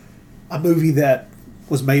of a movie that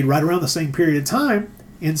was made right around the same period of time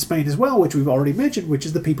in Spain as well, which we've already mentioned, which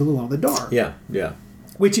is The People Who Own the Dark. Yeah.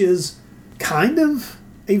 Which is kind of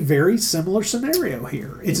a very similar scenario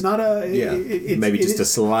here. It's not a... maybe just a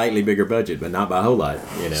slightly bigger budget, but not by a whole lot.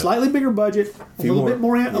 Slightly bigger budget, a little bit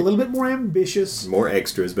more ambitious. More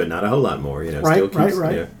extras, but not a whole lot more.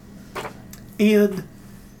 Right. And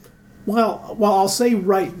while I'll say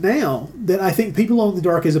right now that I think People Who Own the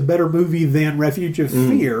Dark is a better movie than Refuge of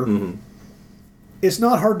Fear, it's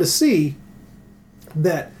not hard to see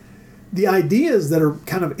that the ideas that are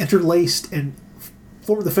kind of interlaced and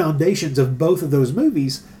form the foundations of both of those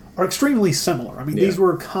movies are extremely similar. I mean, these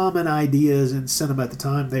were common ideas in cinema at the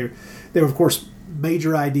time. They were, of course,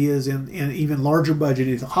 major ideas in even larger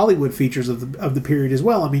budgeted Hollywood features of the period as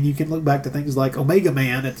well. I mean, you can look back to things like Omega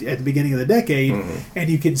Man at the beginning of the decade, and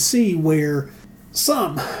you can see where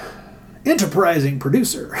some enterprising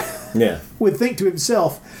producer would think to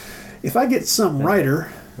himself, if I get some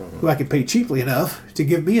writer who I can pay cheaply enough to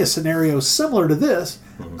give me a scenario similar to this,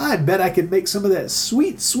 I bet I could make some of that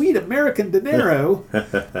sweet, sweet American dinero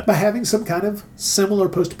by having some kind of similar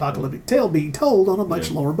post-apocalyptic tale being told on a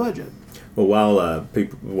much lower budget. Well,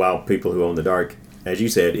 while People Who Own the Dark, as you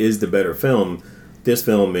said, is the better film, this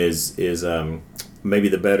film is maybe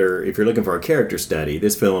the better. If you're looking for a character study,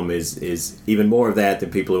 this film is even more of that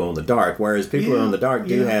than People Who Own the Dark. Whereas People Who Own the Dark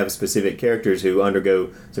do have specific characters who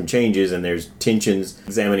undergo some changes, and there's tensions,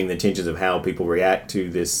 examining the tensions of how people react to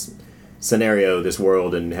this scenario, this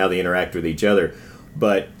world, and how they interact with each other.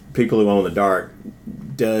 But People Who Own the Dark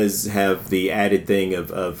does have the added thing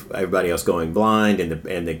of everybody else going blind,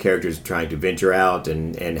 and the characters trying to venture out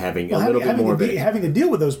and having a little bit more having to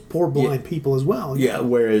deal with those poor blind people as well.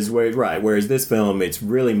 Whereas this film, it's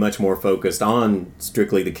really much more focused on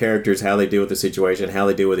strictly the characters, how they deal with the situation, how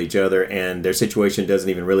they deal with each other, and their situation doesn't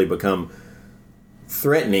even really become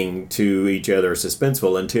threatening to each other or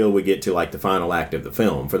suspenseful until we get to like the final act of the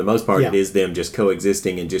film. For the most part, it is them just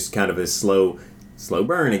coexisting and just kind of a slow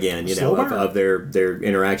burn again, of their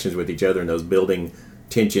interactions with each other and those building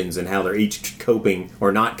tensions and how they're each coping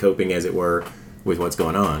or not coping, as it were, with what's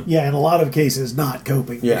going on. Yeah, in a lot of cases, not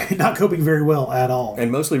coping. Yeah. Not coping very well at all. And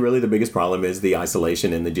mostly, really, the biggest problem is the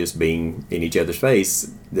isolation and the just being in each other's face,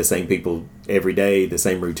 the same people every day, the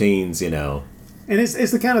same routines, And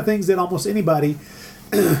it's the kind of things that almost anybody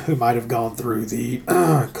who might have gone through the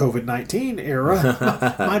COVID-19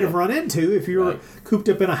 era might have run into if you're cooped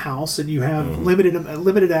up in a house and you have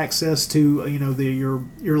limited access to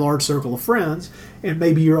your large circle of friends, and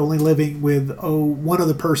maybe you're only living with one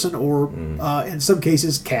other person or in some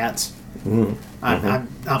cases cats I'm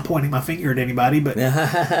not pointing my finger at anybody, but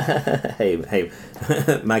hey,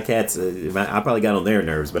 my cats. I probably got on their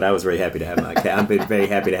nerves, but I was very happy to have my cat. I've been very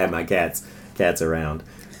happy to have my cats around.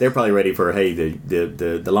 They're probably ready for, hey,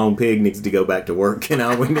 the lone pig needs to go back to work, and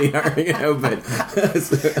all we need are, but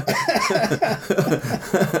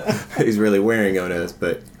he's really wearing on us,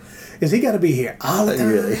 but. Is he got to be here all the time?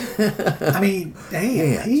 Really? I mean,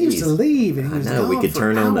 damn, he used to leave, and he was gone we could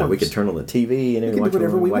turn for on hours. we could turn on the TV and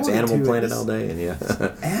watch Animal Planet all day, and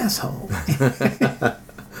asshole.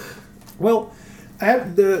 Well,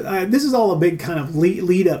 this is all a big kind of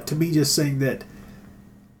lead up to me just saying that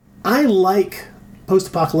I like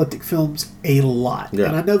post-apocalyptic films a lot,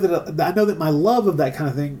 and I know that my love of that kind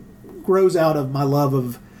of thing grows out of my love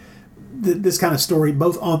of this kind of story,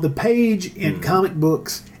 both on the page in comic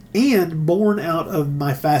books. And born out of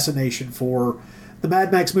my fascination for the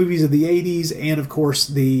Mad Max movies of the 80s and, of course,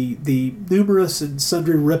 the numerous and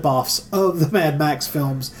sundry rip-offs of the Mad Max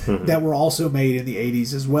films that were also made in the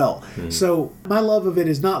 80s as well. So my love of it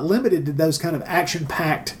is not limited to those kind of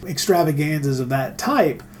action-packed extravaganzas of that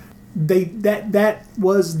type. That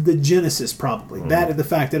was the genesis, probably. That and the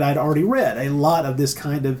fact that I'd already read a lot of this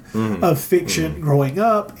kind of fiction growing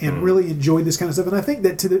up and really enjoyed this kind of stuff. And I think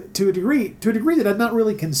that to a degree that I'd not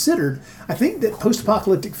really considered, I think that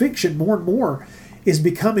post-apocalyptic fiction more and more is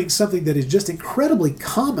becoming something that is just incredibly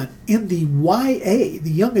common in the YA, the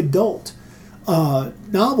young adult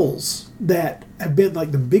novels that have been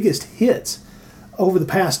like the biggest hits over the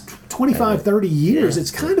past 25, 30 years. It's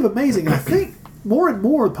kind of amazing. And I think more and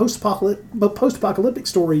more post-apocalyptic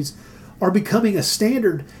stories are becoming a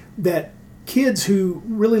standard that kids who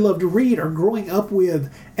really love to read are growing up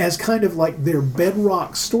with as kind of like their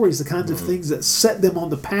bedrock stories, the kinds of things that set them on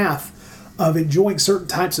the path of enjoying certain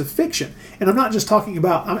types of fiction. And I'm not just talking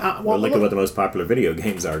about. Look at what the most popular video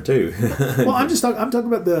games are too. Well, I'm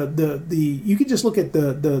talking about the. You can just look at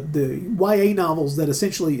the YA novels that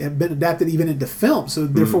essentially have been adapted even into film, so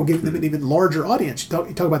therefore giving them an even larger audience.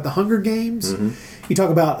 You talk about the Hunger Games. You talk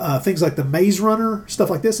about things like the Maze Runner, stuff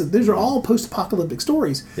like this. And these are all post-apocalyptic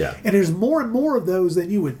stories. Yeah. And there's more and more of those than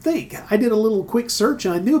you would think. I did a little quick search,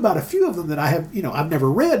 and I knew about a few of them that I have, I've never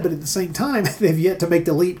read, but at the same time, they've yet to make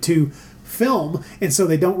the leap to film, and so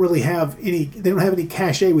they don't really have any. They don't have any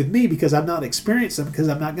cachet with me because I've not experienced them. Because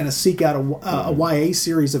I'm not going to seek out a YA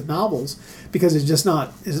series of novels because it's just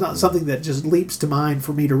not. It's not something that just leaps to mind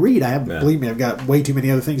for me to read. Believe me, I've got way too many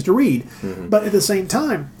other things to read. But at the same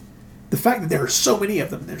time, the fact that there are so many of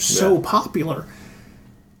them, they're so popular,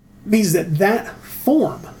 means that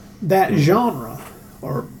form, that genre,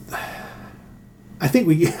 or I think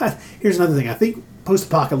here's another thing. I think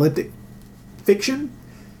post-apocalyptic fiction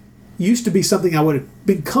used to be something I would have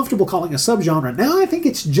been comfortable calling a subgenre. Now I think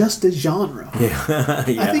it's just a genre.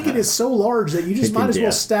 I think it is so large that you just might as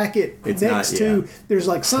well stack it next to. There's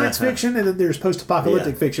like science fiction and then there's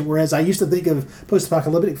post-apocalyptic fiction. Whereas I used to think of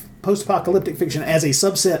post-apocalyptic fiction as a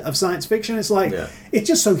subset of science fiction. It's like it's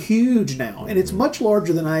just so huge now, and it's much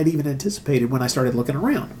larger than I had even anticipated when I started looking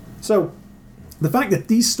around. So the fact that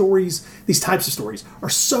these types of stories, are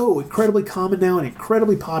so incredibly common now and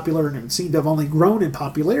incredibly popular and seem to have only grown in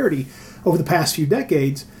popularity over the past few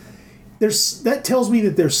decades, that tells me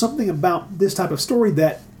that there's something about this type of story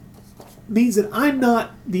that means that I'm not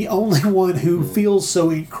the only one who feels so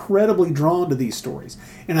incredibly drawn to these stories.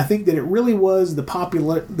 And I think that it really was the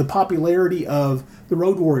popularity of the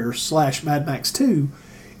Road Warriors / Mad Max 2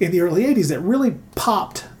 in the early 80s that really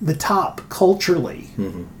popped the top culturally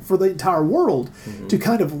for the entire world to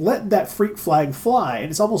kind of let that freak flag fly. And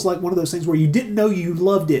it's almost like one of those things where you didn't know you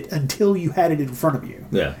loved it until you had it in front of you.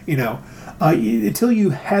 Yeah. Until you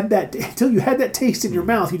had that taste in your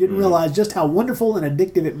mouth, you didn't realize just how wonderful and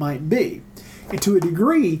addictive it might be. And to a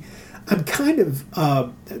degree, I'm kind of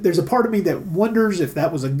there's a part of me that wonders if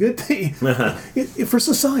that was a good thing for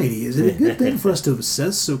society. Is it a good thing for us to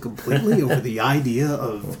obsess so completely over the idea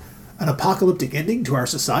of an apocalyptic ending to our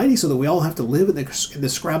society, so that we all have to live in the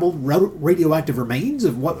scrabbled radioactive remains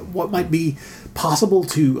of what might be possible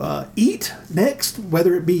to eat next,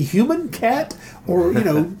 whether it be human, cat, or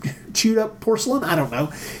chewed up porcelain? I don't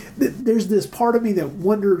know. There's this part of me that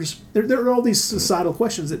wonders. There are all these societal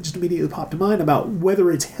questions that just immediately pop to mind about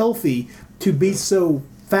whether it's healthy to be so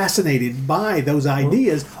fascinated by those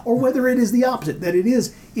ideas, or whether it is the opposite, that it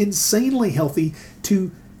is insanely healthy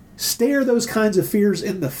to stare those kinds of fears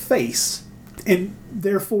in the face and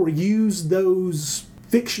therefore use those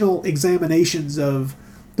fictional examinations of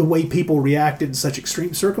the way people react in such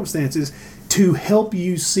extreme circumstances to help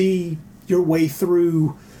you see your way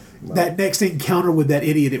through that next encounter with that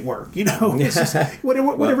idiot at work. It's just,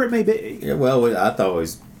 whatever it may be. Yeah, well, I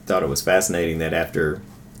always thought it was fascinating that after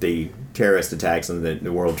the terrorist attacks on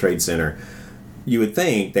the World Trade Center, you would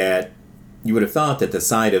think that you would have thought that the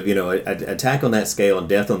sight of, an attack on that scale and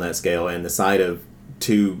death on that scale and the sight of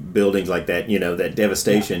two buildings like that, that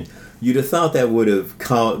devastation, you'd have thought that would have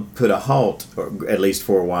put a halt, or at least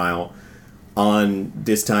for a while, on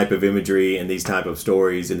this type of imagery and these type of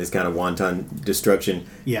stories and this kind of wanton destruction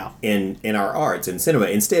in our arts and cinema.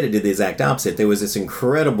 Instead, it did the exact opposite. There was this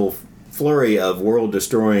incredible flurry of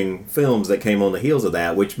world-destroying films that came on the heels of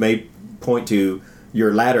that, which may point to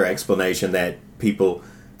your latter explanation that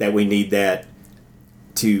we need that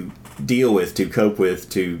to deal with, to cope with,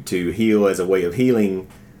 to heal as a way of healing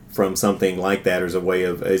from something like that, or as a way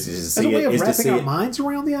of wrapping our minds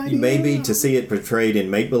around the idea. Maybe to see it portrayed in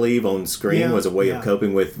make believe on screen was a way of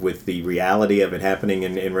coping with the reality of it happening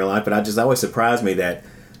in real life. But it always surprised me that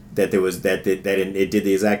it did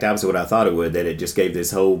the exact opposite of what I thought it would. That it just gave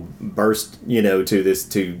this whole burst,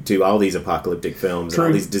 to all these apocalyptic films, and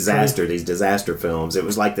all these disaster films. It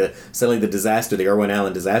was like suddenly the Irwin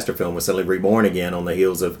Allen disaster film was suddenly reborn again on the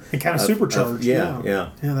heels of and kind of supercharged. Yeah,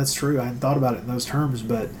 that's true. I hadn't thought about it in those terms,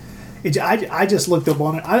 but I just looked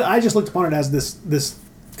upon it. I just looked upon it as this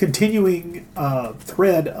continuing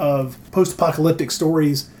thread of post-apocalyptic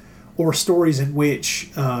stories, or stories in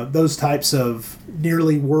which those types of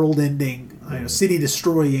nearly world-ending,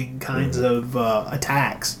 city-destroying kinds of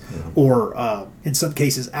attacks, or in some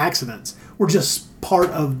cases accidents, were just part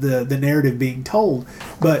of the narrative being told,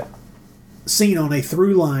 but seen on a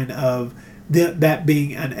through line of that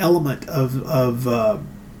being an element of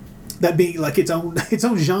that being like its own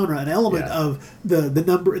genre, an element of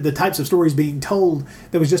the types of stories being told.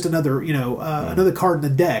 That was just another another card in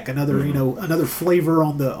the deck, another another flavor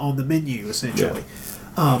on the menu essentially.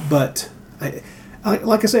 But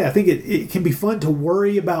like I say, I think it can be fun to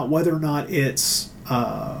worry about whether or not it's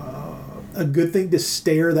a good thing to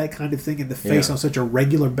stare that kind of thing in the face on such a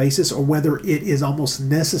regular basis, or whether it is almost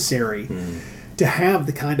necessary to have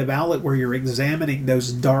the kind of outlet where you're examining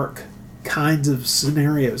those dark kinds of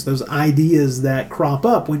scenarios, those ideas that crop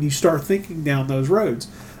up when you start thinking down those roads.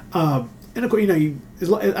 And of course,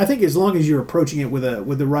 I think as long as you're approaching it with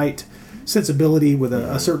the right sensibility, with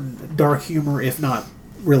a certain dark humor, if not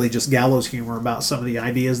really just gallows humor, about some of the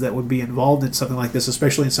ideas that would be involved in something like this,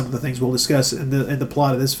 especially in some of the things we'll discuss in the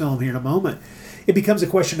plot of this film here in a moment, it becomes a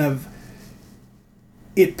question of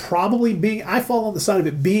it probably being, I fall on the side of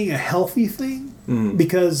it being a healthy thing,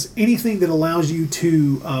 because anything that allows you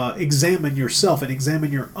to examine yourself and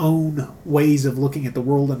examine your own ways of looking at the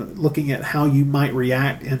world and looking at how you might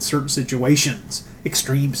react in certain situations,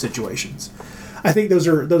 extreme situations, I think those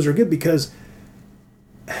are good, because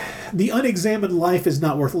the unexamined life is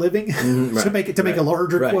not worth living. To make a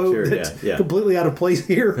larger quote that's completely out of place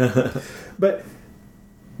here. But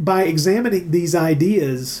by examining these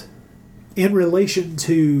ideas in relation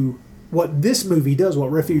to what this movie does,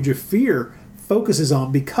 what Refuge of Fear focuses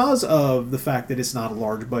on, because of the fact that it's not a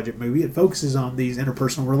large budget movie, it focuses on these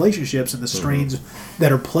interpersonal relationships and the strains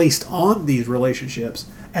that are placed on these relationships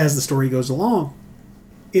as the story goes along.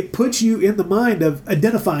 It puts you in the mind of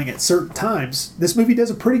identifying at certain times. This movie does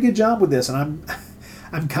a pretty good job with this, and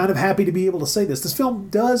I'm kind of happy to be able to say this. This film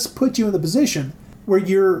does put you in the position where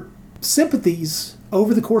your sympathies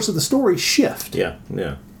over the course of the story shift.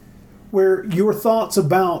 Where your thoughts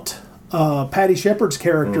about Patty Shepard's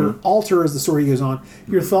character alter as the story goes on.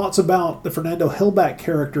 Your thoughts about the Fernando Hillback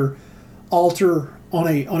character alter on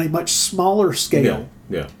a much smaller scale.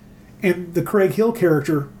 And the Craig Hill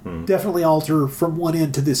character definitely alter from one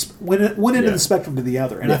end to this one end of the spectrum to the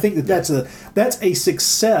other. And I think that's a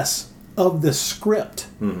success of the script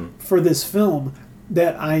for this film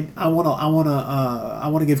that I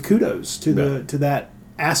want to give kudos to that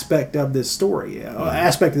aspect of this story,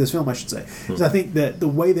 aspect of this film, I should say. Because I think that the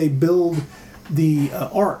way they build the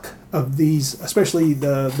arc of these, especially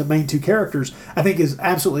the main two characters, I think is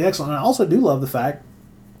absolutely excellent. And I also do love the fact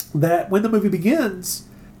that when the movie begins,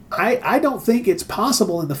 I don't think it's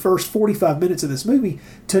possible in the first 45 minutes of this movie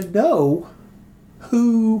to know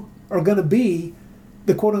who are going to be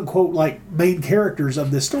the quote-unquote like main characters of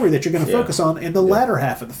this story that you're going to focus on in the latter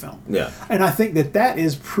half of the film. And I think that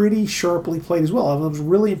is pretty sharply played as well. I was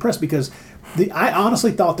really impressed, because I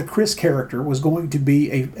honestly thought the Chris character was going to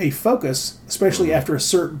be a focus, especially after a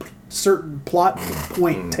certain plot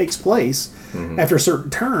point takes place, after a certain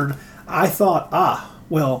turn. I thought,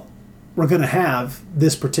 well, we're going to have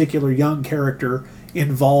this particular young character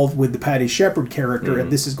involved with the Patty Shepard character,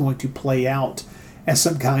 and this is going to play out as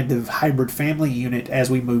some kind of hybrid family unit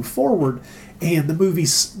as we move forward. And the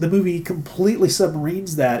movie completely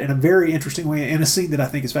submarines that in a very interesting way, in a scene that I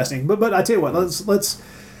think is fascinating. But I tell you what,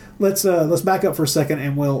 let's back up for a second,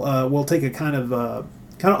 and we'll take a kind of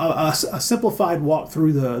kind of a simplified walk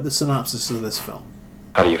through the synopsis of this film.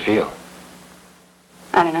 How do you feel?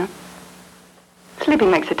 I don't know.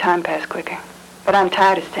 Sleeping makes the time pass quicker, but I'm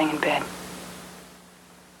tired of staying in bed.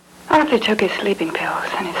 Arthur took his sleeping pills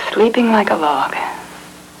and is sleeping like a log.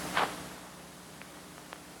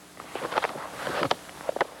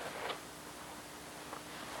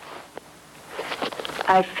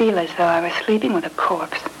 I feel as though I was sleeping with a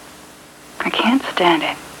corpse. I can't stand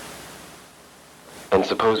it. And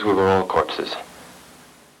suppose we were all corpses.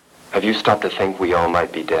 Have you stopped to think we all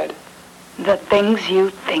might be dead? The things you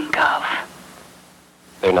think of.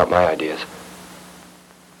 They're not my ideas.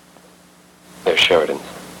 They're Sheridan's.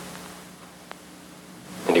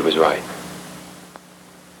 And he was right.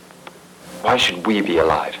 Why should we be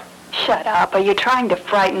alive? Shut up. Are you trying to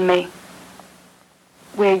frighten me?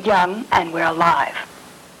 We're young and we're alive.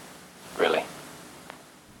 Really?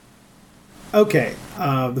 Okay,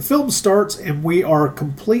 the film starts and we are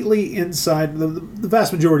completely inside. The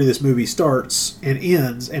vast majority of this movie starts and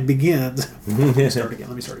ends and begins. Let me start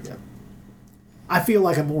again. I feel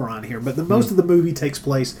like a moron here, but most of the movie takes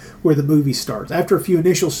place where the movie starts. After a few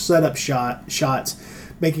initial setup shots,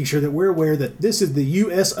 making sure that we're aware that this is the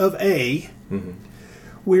U.S. of A. Mm-hmm.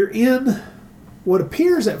 We're in what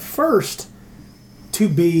appears at first to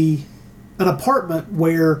be an apartment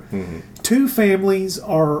where two families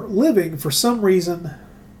are living for some reason,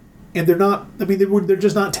 and they're not. I mean, they're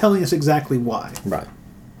just not telling us exactly why. Right.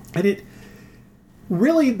 And it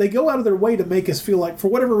really, they go out of their way to make us feel like, for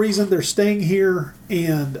whatever reason, they're staying here,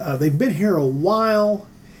 and they've been here a while.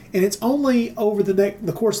 And it's only over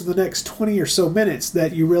the course of the next 20 or so minutes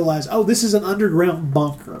that you realize, oh, this is an underground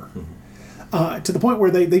bunker. To the point where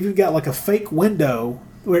they've even got like a fake window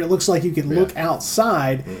where it looks like you can look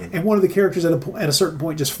outside, and one of the characters at a certain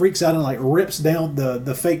point just freaks out and like rips down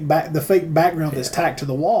the fake background that's tacked to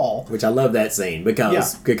the wall. Which I love that scene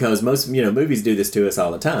because most movies do this to us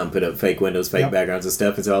all the time, put up fake windows, fake backgrounds and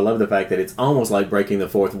stuff, and so I love the fact that it's almost like breaking the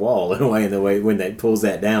fourth wall in a way. In the way when that pulls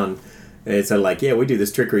that down. It's sort of like, we do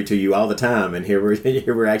this trickery to you all the time, and here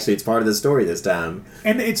we're actually, it's part of the story this time.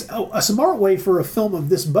 And it's a smart way for a film of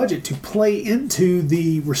this budget to play into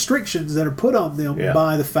the restrictions that are put on them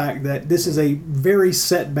by the fact that this is a very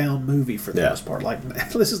set-bound movie for the most part. Like,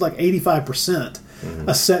 this is like 85%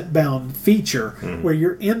 a set-bound feature where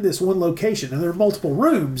you're in this one location, and there are multiple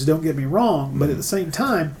rooms, don't get me wrong, but at the same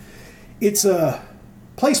time, it's a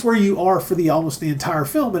place where you are for almost the entire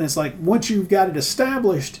film, and it's like, once you've got it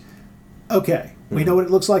established, okay, we know what it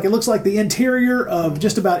looks like. It looks like the interior of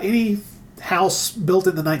just about any house built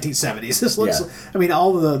in the 1970s. This looks, I mean,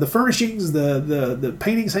 all the furnishings, the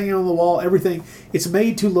paintings hanging on the wall, everything. It's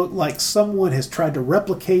made to look like someone has tried to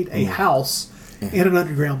replicate a house in an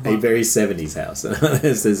underground bunker. A very 70s house.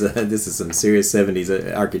 This is some serious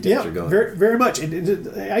 70s architecture going on. Very, very much. And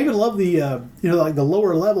I even love the like the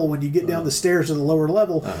lower level when you get down the stairs to the lower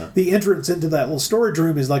level. The entrance into that little storage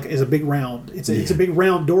room is a big round. It's a big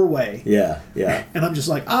round doorway. Yeah. And I'm just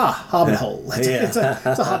like, hobbit hole. It's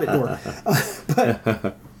a hobbit door.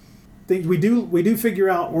 But we do figure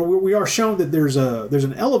out, or we are shown that there's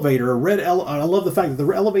an elevator, a red elevator. I love the fact that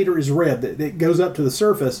the elevator is red, that goes up to the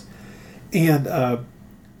surface. And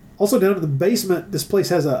also down in the basement, this place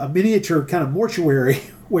has a miniature kind of mortuary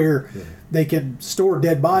where they can store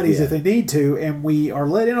dead bodies if they need to. And we are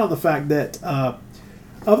let in on the fact that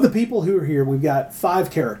of the people who are here, we've got 5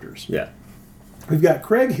 characters. Yeah. We've got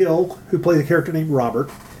Craig Hill, who plays a character named Robert.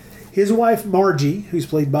 His wife, Margie, who's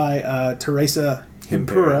played by Teresa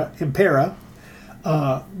Himpera.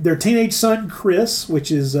 Their teenage son, Chris,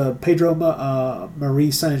 which is Pedro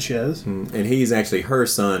Marie Sanchez. And he's actually her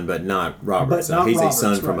son, but not Robert. He's a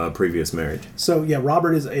son from a previous marriage. So,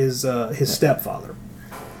 Robert is his stepfather.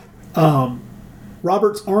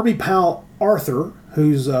 Robert's army pal, Arthur,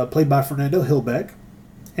 who's played by Fernando Hilbeck,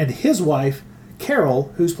 and his wife,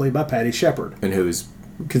 Carol, who's played by Patty Shepard. And who's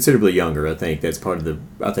considerably younger. I think that's part of the.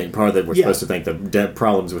 We're supposed to think the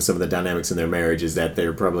problems with some of the dynamics in their marriage is that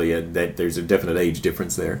they're probably that there's a definite age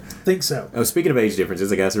difference there. I think so. Oh, speaking of age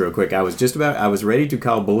differences, I guess real quick, I was ready to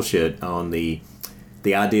call bullshit on the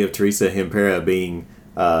idea of Teresa Himpera being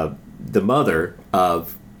the mother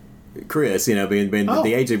of Chris. Being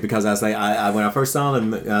the age, because I was like, when I first saw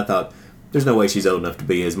him, I thought there's no way she's old enough to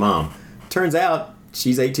be his mom. Turns out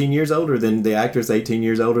she's 18 years older than the actress, 18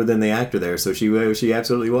 years older than the actor there. So she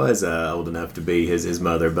absolutely was old enough to be his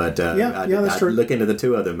mother. But that's true. Looking into the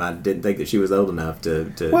two of them, I didn't think that she was old enough to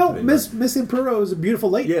Miss Himpera is a beautiful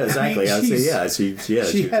lady. Yeah, exactly. She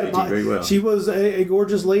had aging very well. She was a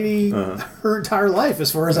gorgeous lady her entire life,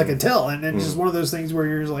 as far as I can tell. And it's just one of those things where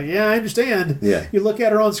you're just like, I understand. Yeah. You look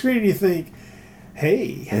at her on screen and you think,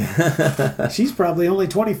 Hey, she's probably only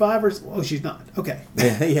 25 or... Oh, she's not. Okay.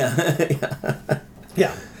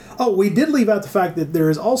 Yeah. Oh, we did leave out the fact that there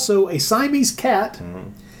is also a Siamese cat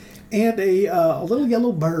and a little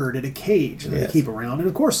yellow bird in a cage that they keep around. And,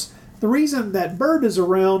 of course, the reason that bird is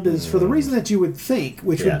around is for the reason that you would think,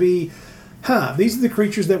 which would be, these are the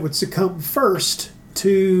creatures that would succumb first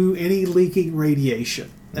to any leaking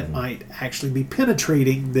radiation that might actually be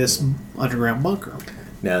penetrating this underground bunker.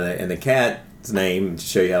 Now, the cat's name, to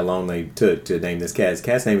show you how long they took to name this cat, his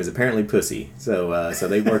cat's name is apparently Pussy. So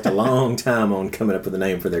they worked a long time on coming up with a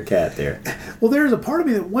name for their cat there. Well, there's a part of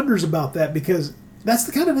me that wonders about that, because that's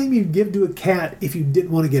the kind of name you'd give to a cat if you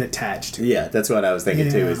didn't want to get attached to it. Yeah, that's what I was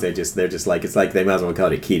thinking too. Is they're just like, it's like they might as well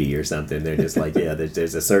call it a kitty or something. They're just like,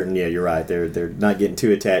 there's a certain, you're right. They're not getting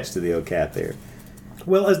too attached to the old cat there.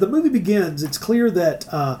 Well, as the movie begins, it's clear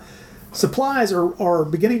that supplies are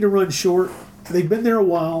beginning to run short. They've been there a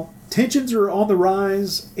while. Tensions are on the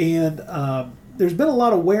rise, and there's been a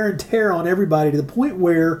lot of wear and tear on everybody, to the point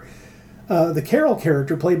where the Carol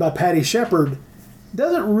character, played by Patty Shepard,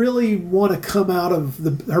 doesn't really want to come out of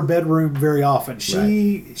her bedroom very often.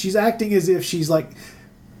 She's acting as if she's like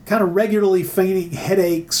kind of regularly feigning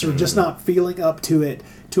headaches or just not feeling up to it,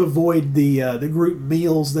 to avoid the group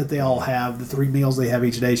meals that they all have, the 3 meals they have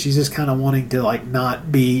each day. She's just kind of wanting to like not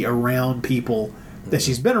be around people that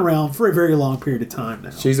she's been around for a very long period of time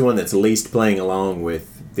now. She's the one that's least playing along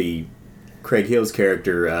with the Craig Hill's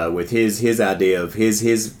character, with his idea of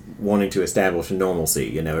his wanting to establish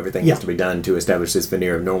normalcy. Everything has to be done to establish this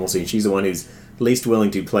veneer of normalcy. And she's the one who's least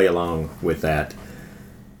willing to play along with that.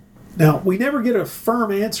 Now, we never get a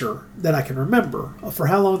firm answer that I can remember for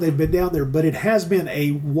how long they've been down there, but it has been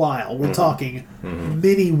a while. We're talking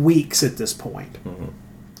many weeks at this point.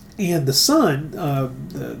 And the son,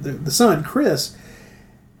 the son, Chris,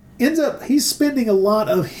 he's spending a lot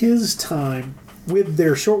of his time with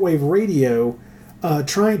their shortwave radio,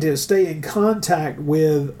 trying to stay in contact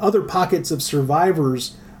with other pockets of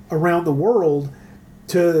survivors around the world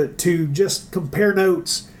to just compare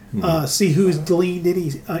notes, see who's gleaned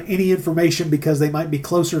any information, because they might be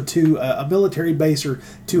closer to a military base or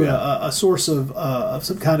to a source of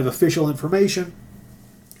some kind of official information.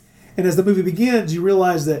 And as the movie begins, you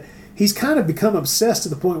realize that he's kind of become obsessed to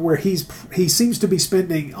the point where he seems to be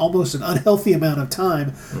spending almost an unhealthy amount of time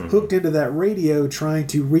hooked into that radio, trying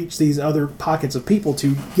to reach these other pockets of people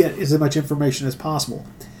to get as much information as possible.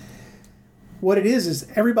 What it is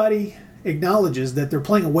everybody acknowledges that they're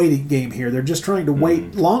playing a waiting game here. They're just trying to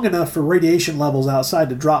wait long enough for radiation levels outside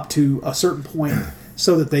to drop to a certain point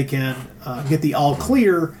so that they can get the all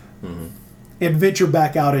clear and venture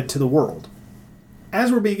back out into the world. As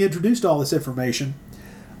we're being introduced to all this information,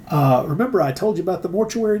 remember I told you about the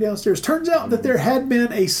mortuary downstairs? Turns out that there had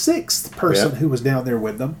been a 6th person who was down there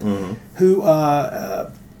with them, who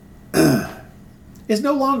is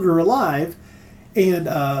no longer alive, and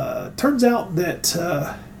turns out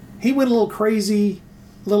that he went a little crazy,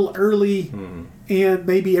 a little early, and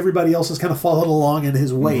maybe everybody else has kind of followed along in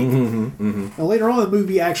his wake. Now, later on, the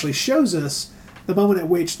movie actually shows us the moment at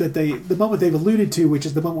which the moment they've alluded to, which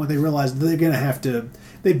is the moment when they realize they're going to have to.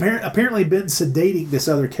 They've apparently been sedating this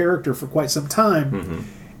other character for quite some time,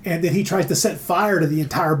 and then he tries to set fire to the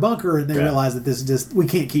entire bunker, and they realize that this is just, we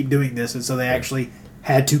can't keep doing this, and so they actually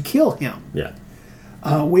had to kill him.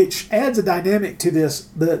 Which adds a dynamic to this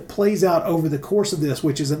that plays out over the course of this,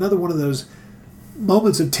 which is another one of those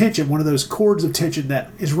moments of tension, one of those chords of tension that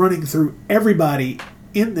is running through everybody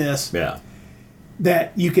in this.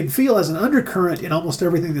 That you can feel as an undercurrent in almost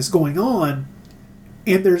everything that's going on.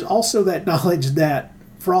 And there's also that knowledge that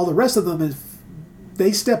for all the rest of them, if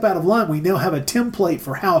they step out of line, we now have a template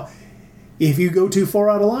for how, if you go too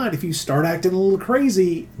far out of line, if you start acting a little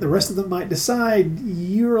crazy, the rest of them might decide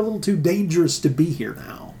you're a little too dangerous to be here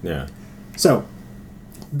now. So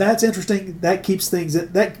that's interesting. That keeps things...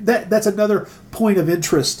 That's another point of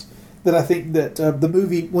interest that I think that the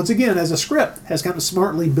movie, once again, as a script, has kind of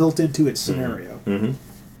smartly built into its scenario.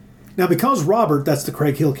 Now, because Robert, that's the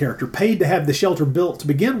Craig Hill character, paid to have the shelter built to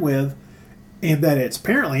begin with, and that it's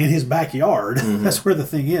apparently in his backyard, that's where the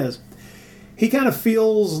thing is, he kind of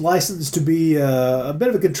feels licensed to be a bit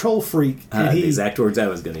of a control freak. The exact words I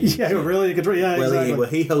was going to use. Yeah, really control. Yeah, well, exactly.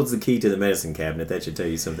 He holds the key to the medicine cabinet. That should tell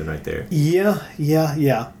you something right there. Yeah.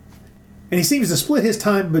 And he seems to split his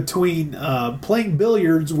time between playing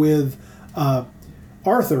billiards with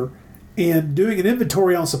Arthur and doing an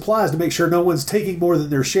inventory on supplies to make sure no one's taking more than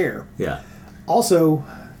their share. Also,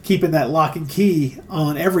 keeping that lock and key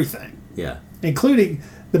on everything. Including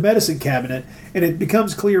the medicine cabinet. And it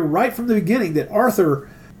becomes clear right from the beginning that Arthur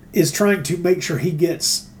is trying to make sure he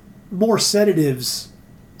gets more sedatives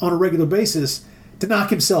on a regular basis to knock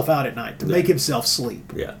himself out at night, to make himself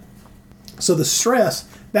sleep. Yeah. So the stress,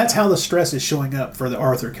 that's how the stress is showing up for the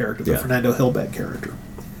Arthur character, the Fernando Hilbeck character.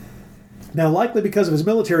 Now, likely because of his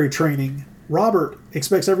military training, Robert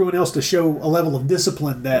expects everyone else to show a level of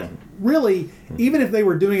discipline that really, even if they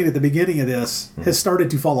were doing it at the beginning of this, has started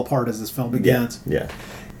to fall apart as this film begins. Yeah.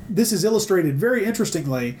 This is illustrated very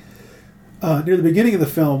interestingly near the beginning of the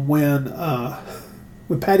film when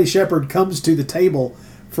Patty Shepard comes to the table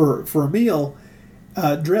for a meal,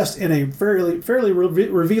 dressed in a fairly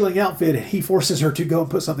revealing outfit, and he forces her to go and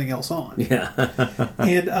put something else on. Yeah.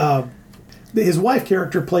 And his wife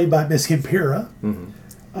character, played by Miss Impera,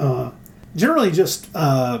 generally just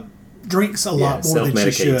drinks a lot more than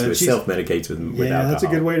she should. She self-medicates with alcohol. That's a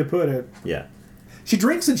good way to put it. Yeah. She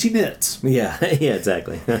drinks and she knits. Yeah, yeah,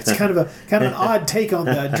 exactly. It's kind of an odd take on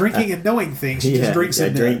the drinking and knowing things. She just drinks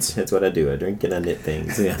and knits. That's what I do. I drink and I knit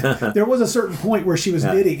things. Yeah. There was a certain point where she was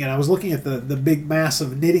knitting, and I was looking at the big mass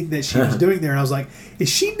of knitting that she was doing there, and I was like, is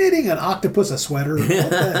she knitting an octopus a sweater? What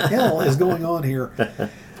the hell is going on here?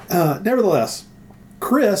 Nevertheless,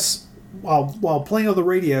 Chris, while playing on the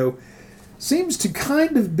radio, seems to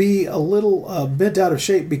kind of be a little bent out of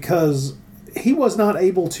shape because he was not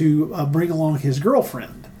able to bring along his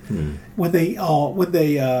girlfriend when they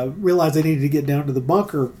realized they needed to get down to the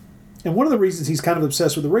bunker. And one of the reasons he's kind of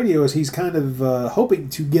obsessed with the radio is he's kind of hoping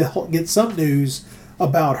to get some news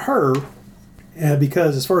about her,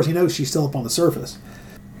 because as far as he knows, she's still up on the surface.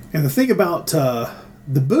 And the thing about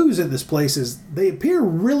the booze in this place is they appear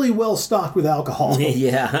really well stocked with alcohol.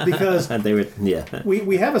 Yeah. Because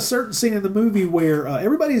we have a certain scene in the movie where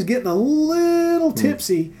everybody's getting a little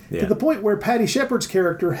tipsy to the point where Patty Shepard's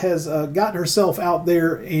character has gotten herself out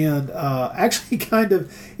there and actually kind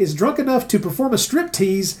of is drunk enough to perform a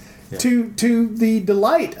striptease to the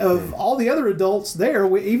delight of all the other adults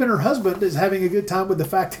there. Even her husband is having a good time with the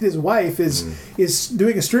fact that his wife is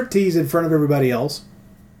doing a striptease in front of everybody else.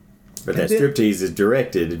 But that striptease is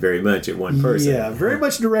directed very much at one person. Yeah, very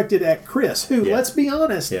much directed at Chris, who, let's be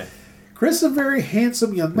honest, Chris is a very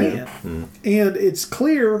handsome young man. Yeah. Mm. And it's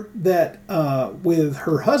clear that with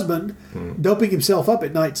her husband doping himself up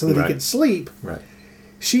at night so that he can sleep,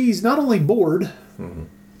 she's not only bored,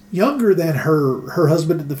 younger than her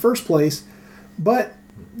husband in the first place, but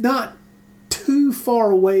not too far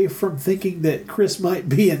away from thinking that Chris might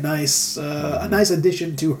be a nice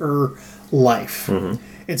addition to her life. Mm-hmm.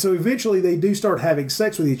 And so eventually they do start having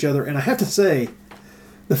sex with each other. And I have to say,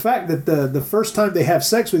 the fact that the first time they have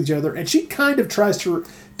sex with each other, and she kind of tries to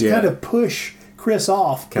kind of push Chris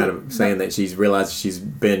off. Kind of saying that she's realized she's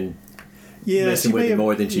been messing with him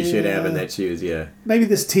more than she should have, and that she was, maybe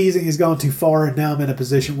this teasing has gone too far, and now I'm in a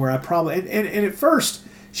position where I probably... And at first,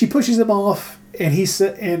 she pushes him off, and he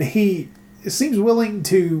seems willing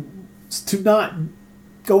to not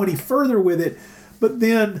go any further with it, but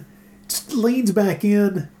then leans back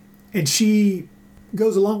in, and she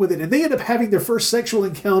goes along with it, and they end up having their first sexual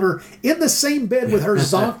encounter in the same bed with her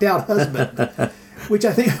zonked out husband, which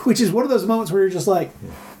is one of those moments where you're just like,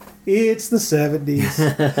 it's the 70s.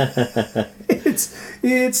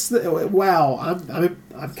 Wow.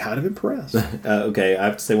 I'm kind of impressed. Okay, I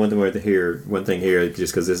have to say one thing here,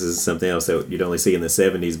 just because this is something else that you'd only see in the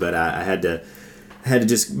 70s, but I had to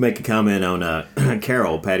just make a comment on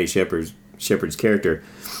Carol, Patty Shepard's character,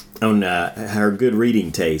 on her good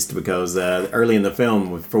reading taste, because early in the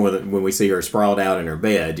film, when we see her sprawled out in her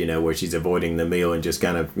bed, where she's avoiding the meal and just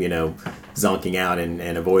kind of, zonking out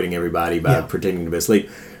and avoiding everybody by pretending to be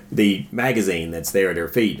asleep, the magazine that's there at her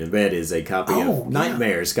feet in bed is a copy of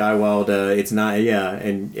Nightmare, Skywald. It's not,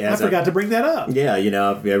 and I forgot to bring that up. Yeah,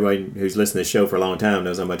 everybody who's listened to the show for a long time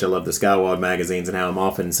knows how much I love the Skywald magazines and how I'm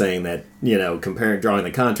often saying that, drawing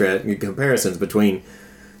the comparisons between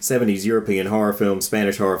 70s European horror films,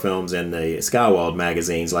 Spanish horror films, and the Skywald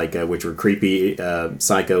magazines, which were Creepy,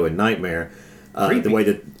 Psycho, and Nightmare. The way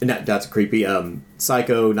that that's creepy.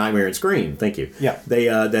 Psycho, Nightmare, and Scream. Thank you. Yeah.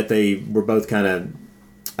 They were both kind of,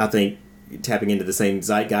 I think, tapping into the same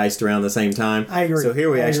zeitgeist around the same time. I agree. So here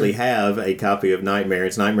we actually have a copy of Nightmare.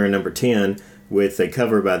 It's Nightmare number 10 with a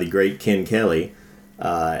cover by the great Ken Kelly.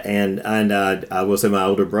 And I will say my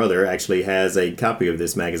older brother actually has a copy of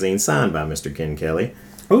this magazine signed by Mr. Ken Kelly.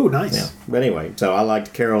 Oh, nice. Yeah. But anyway, so I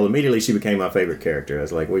liked Carol. Immediately she became my favorite character. I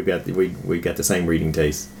was like, we've got the same reading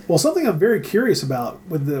taste. Well, something I'm very curious about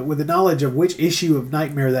with the knowledge of which issue of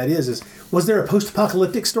Nightmare that is was there a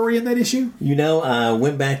post-apocalyptic story in that issue? I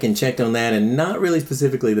went back and checked on that, and not really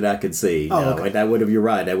specifically that I could see. Oh, okay. You're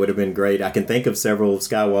right. That would have been great. I can think of several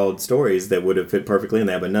Skywald stories that would have fit perfectly in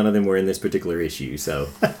that, but none of them were in this particular issue. So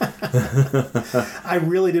I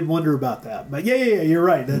really did wonder about that. But yeah, you're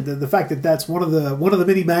right. The fact that that's one of the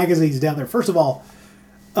many many magazines down there. First of all,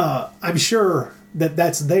 I'm sure that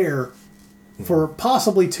that's there for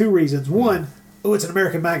possibly two reasons. One, it's an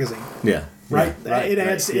American magazine. Yeah. Right? Yeah, It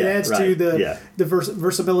adds right, to the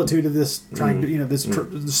verisimilitude of this trying to, this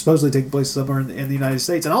supposedly taking place somewhere in the United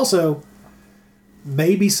States. And also,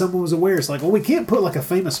 maybe someone was aware. It's like, well, we can't put like a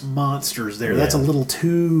famous monsters there. That's a little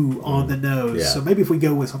too on the nose. Yeah. So maybe if we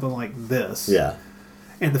go with something like this. Yeah.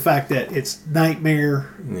 And the fact that it's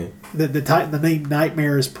Nightmare, the name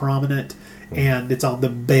Nightmare is prominent, and it's on the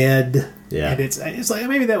bed. Yeah. And it's like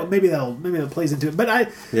maybe that plays into it.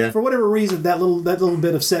 But for whatever reason, that little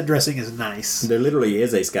bit of set dressing is nice. There literally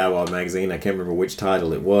is a Skywalk magazine. I can't remember which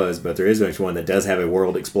title it was, but there is actually one that does have a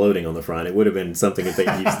world exploding on the front. It would have been something if they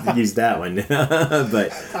used that one.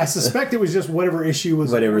 But I suspect it was just whatever issue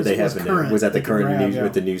was they happened to was at the current grab, news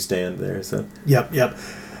with the newsstand there. So Yep.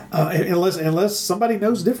 Unless somebody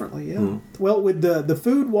knows differently, Well, with the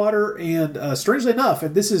food, water, and strangely enough,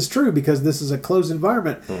 and this is true because this is a closed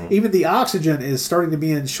environment, even the oxygen is starting to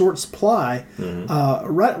be in short supply.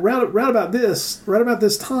 Right about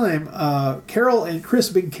this time, Carol and Chris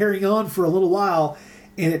have been carrying on for a little while,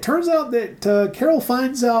 and it turns out that Carol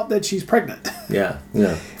finds out that she's pregnant. Yeah.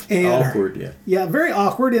 And awkward, very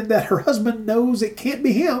awkward in that her husband knows it can't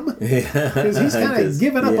be him because he's kind of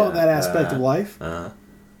given up on that aspect of life.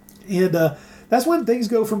 And that's when things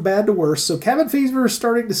go from bad to worse. So cabin fever is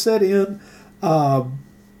starting to set in.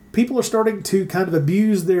 People are starting to kind of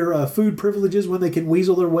abuse their food privileges when they can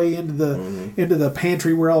weasel their way into the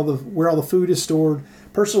pantry where all the food is stored.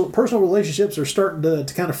 Personal relationships are starting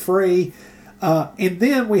to kind of fray. And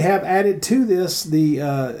then we have added to this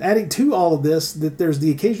adding to all of this that there's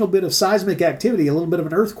the occasional bit of seismic activity, a little bit of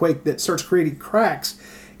an earthquake that starts creating cracks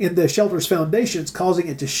in the shelter's foundations, causing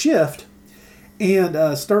it to shift.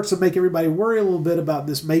 And starts to make everybody worry a little bit about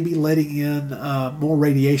this maybe letting in more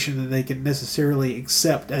radiation than they can necessarily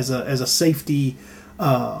accept as a safety,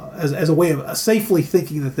 as a way of safely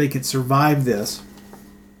thinking that they could survive this.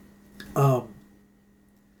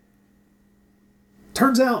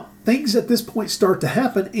 Turns out things at this point start to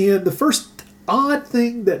happen, and the first odd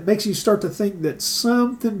thing that makes you start to think that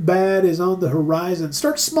something bad is on the horizon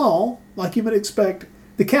starts small, like you might expect.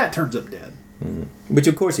 The cat turns up dead. Which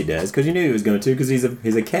of course he does, because you knew he was going to, because he's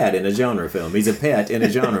a cat in a genre film. He's a pet in a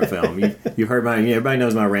genre film. You heard everybody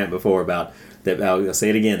knows my rant before about that. I'll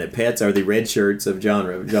say it again, that pets are the red shirts of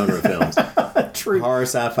genre films. True. Horror,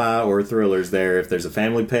 sci-fi, or thrillers. There, if there's a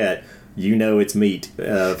family pet, you know it's meat.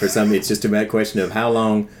 For some, it's just a question of how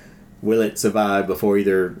long will it survive before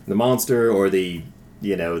either the monster or the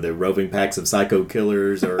roving packs of psycho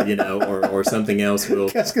killers, or or something else will.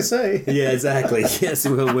 Qu'est-ce que c'est? Yeah, exactly. Yes,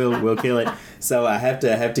 we'll kill it. So I have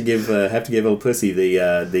to give old Pussy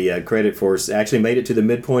the credit for actually made it to the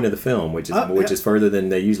midpoint of the film, which is further than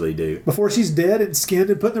they usually do. Before she's dead and skinned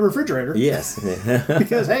and put in the refrigerator. Yes.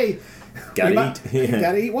 Because hey, gotta eat.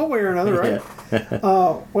 Gotta eat one way or another, right?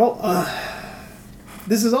 Yeah.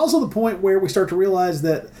 This is also the point where we start to realize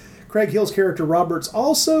that Craig Hill's character Robert's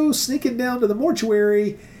also sneaking down to the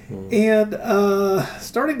mortuary and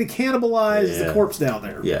starting to cannibalize the corpse down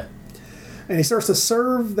there. Yeah. And he starts to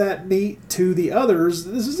serve that meat to the others.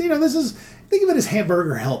 This is think of it as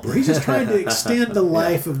hamburger helper. He's just trying to extend the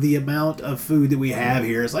life of the amount of food that we have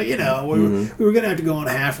here. It's like, we were going to have to go on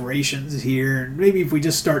half rations here. And maybe if we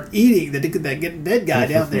just start eating that dead guy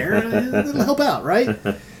down there, it'll help out, right?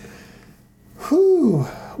 Whew.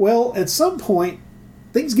 Well, at some point,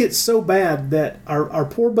 things get so bad that our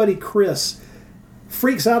poor buddy Chris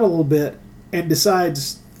freaks out a little bit and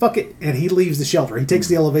decides, fuck it, and he leaves the shelter. He takes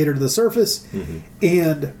the elevator to the surface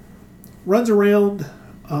and runs around.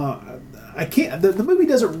 The movie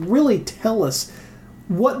doesn't really tell us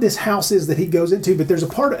what this house is that he goes into, but there's a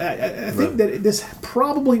part. I think that this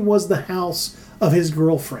probably was the house of his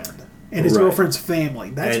girlfriend and his girlfriend's family.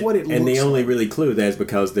 That's what it looks like. And the only really clue that is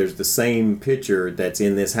because there's the same picture that's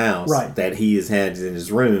in this house that he has had in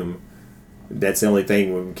his room. That's the only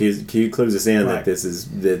thing when Q clues us in that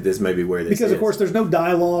this may be where this is. Because of course there's no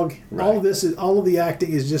dialogue. All of the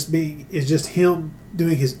acting is just him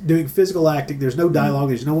doing physical acting. There's no dialogue.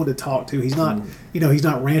 There's no one to talk to. He's not he's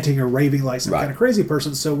not ranting or raving like some kind of crazy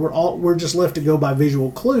person. So we're just left to go by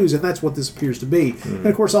visual clues, and that's what this appears to be. And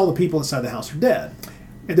of course all the people inside the house are dead.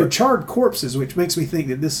 And they're charred corpses, which makes me think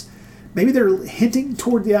that maybe they're hinting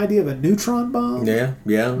toward the idea of a neutron bomb. Yeah.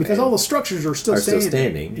 Because all the structures are still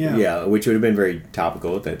standing. Yeah, which would have been very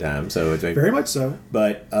topical at that time. So it's very much so.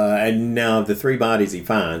 But and now the three bodies he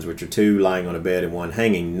finds, which are two lying on a bed and one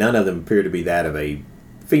hanging, none of them appear to be that of a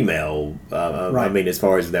female. I mean, as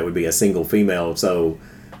far as that would be a single female. So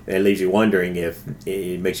it leaves you wondering if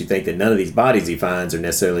it makes you think that none of these bodies he finds are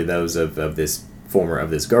necessarily those of this former of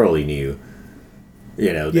this girl he knew.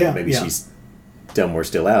 You know, that maybe she's somewhere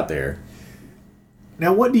still out there.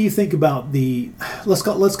 Now, what do you think about the let's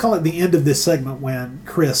call it the end of this segment when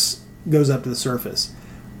Chris goes up to the surface?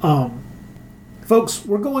 Folks,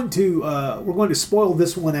 we're going to spoil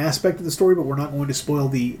this one aspect of the story, but we're not going to spoil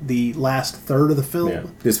the last third of the film. Yeah.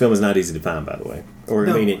 This film is not easy to find, by the way. Or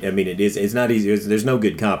No. I mean, it is. It's not easy. There's no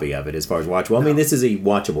good copy of it as far as watchable. I mean, this is a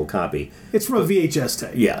watchable copy. It's from a VHS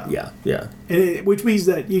tape. Yeah. And which means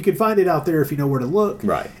that you can find it out there if you know where to look.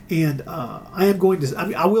 Right. And I am going to. I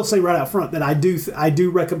mean, I will say right out front that I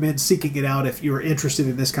do recommend seeking it out if you're interested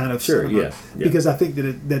in this kind of cinema. Yeah. Because I think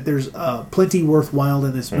that there's plenty worthwhile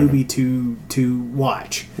in this movie to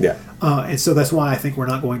watch. Yeah. And so that's why I think we're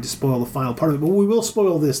not going to spoil the final part of it. But we will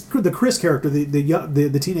spoil this. The Chris character,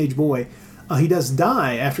 the teenage boy, he does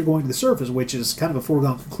die after going to the surface, which is kind of a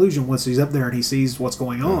foregone conclusion once he's up there and he sees what's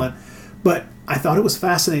going on. But I thought it was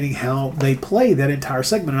fascinating how they play that entire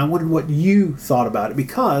segment, and I wondered what you thought about it,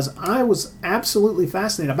 because I was absolutely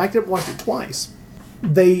fascinated. I backed up and watched it twice.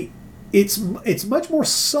 It's much more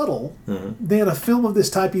subtle than a film of this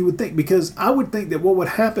type you would think, because I would think that what would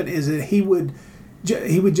happen is that he would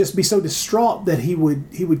just be so distraught that he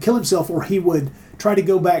would kill himself, or he would try to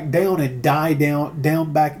go back down and die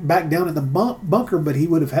back down in the bunker, but he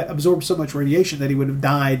would have absorbed so much radiation that he would have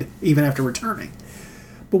died even after returning.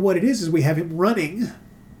 But what it is we have him running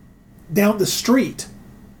down the street,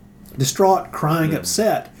 distraught, crying,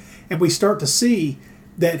 upset, and we start to see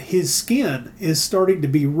that his skin is starting to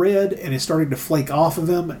be red and is starting to flake off of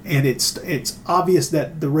him, and it's obvious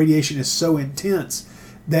that the radiation is so intense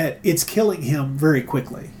that it's killing him very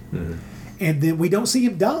quickly. And then we don't see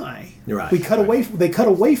him die. Right. They cut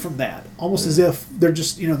away from that, almost as if they're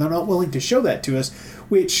just they're not willing to show that to us,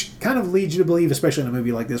 which kind of leads you to believe, especially in a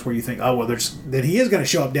movie like this, where you think, oh well, that he is going to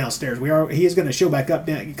show up downstairs. He is going to show back up,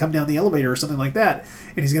 come down the elevator or something like that,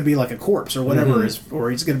 and he's going to be like a corpse or whatever, or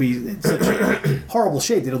he's going to be in such horrible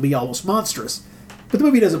shape that it'll be almost monstrous. But the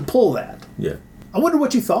movie doesn't pull that. Yeah. I wonder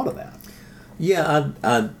what you thought of that. Yeah,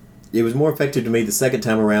 it was more effective to me the second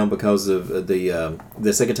time around because of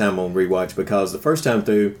the second time on rewatch, because the first time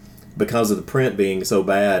through, because of the print being so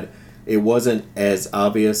bad, it wasn't as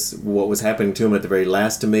obvious what was happening to him at the very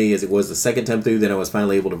last to me as it was the second time through. Then I was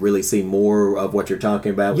finally able to really see more of what you're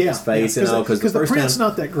talking about with his face and all. Because the print's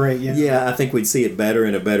not that great. Yeah, I think we'd see it better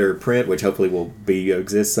in a better print, which hopefully will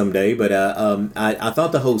exist someday. But I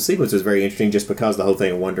thought the whole sequence was very interesting, just because the whole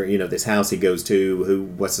thing of wondering, this house he goes to,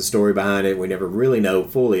 what's the story behind it. We never really know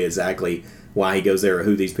fully exactly why he goes there or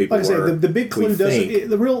who these people were. Like I say, the big clue doesn't.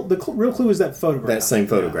 The real clue is that photograph. That same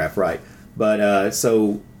photograph, right? But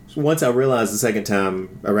so once I realized the second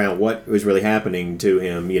time around what was really happening to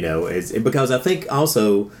him, is because I think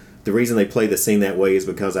also the reason they play the scene that way is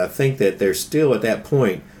because I think that there's still at that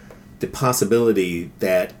point the possibility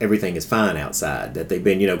that everything is fine outside, that they've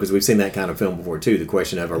been, because we've seen that kind of film before too. The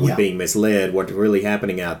question of, are we being misled? What's really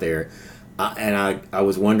happening out there? And I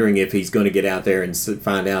was wondering if he's going to get out there and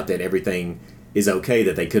find out that everything is okay,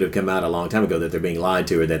 that they could have come out a long time ago, that they're being lied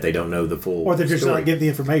to, or that they don't know the full or they're just story. not getting the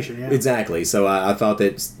information. Yeah, exactly. So I thought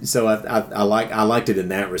that. So I liked it in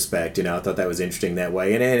that respect. I thought that was interesting that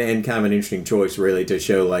way, and kind of an interesting choice, really, to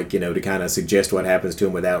show to kind of suggest what happens to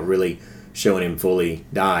him without really showing him fully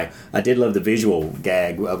die. I did love the visual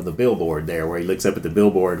gag of the billboard there, where he looks up at the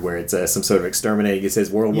billboard where it's some sort of exterminating. It says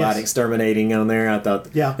worldwide exterminating on there. I thought,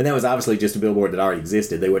 and that was obviously just a billboard that already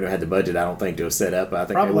existed. They wouldn't have had the budget, I don't think, to have set up. I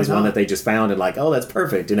think it was one that they just found and oh, that's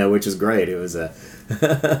perfect, which is great. It was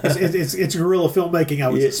it's guerrilla filmmaking, I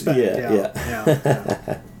would suspect.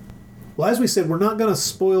 Yeah. Well, as we said, we're not going to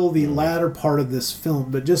spoil the latter part of this film,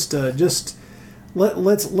 but let's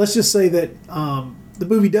just say that. The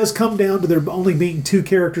movie does come down to there only being two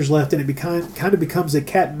characters left, and it kind of becomes a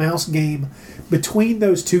cat and mouse game between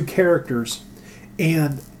those two characters.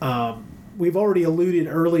 And we've already alluded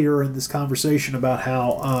earlier in this conversation about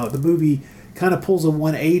how the movie kind of pulls a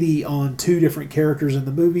 180 on two different characters in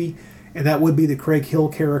the movie, and that would be the Craig Hill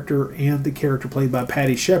character and the character played by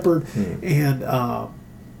Patty Shepard. And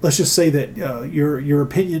let's just say that your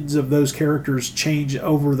opinions of those characters change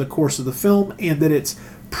over the course of the film, and that it's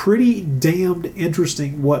pretty damned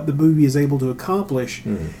interesting what the movie is able to accomplish,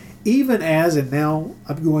 even as, and now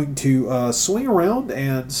I'm going to swing around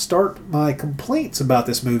and start my complaints about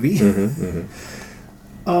this movie.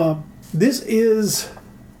 This is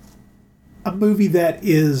a movie that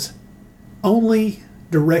is only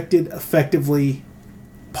directed effectively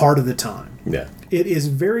part of the time. Yeah. It is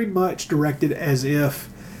very much directed as if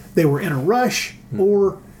they were in a rush,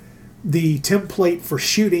 or the template for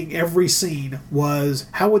shooting every scene was,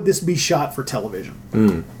 how would this be shot for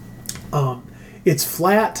television? It's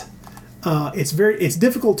flat. it's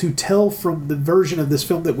difficult to tell from the version of this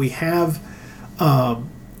film that we have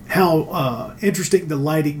how interesting the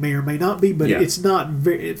lighting may or may not be, but it's not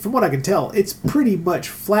very. From what I can tell, it's pretty much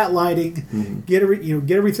flat lighting. Get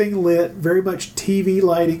everything lit. Very much TV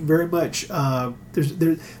lighting. Very much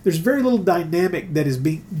there's very little dynamic that is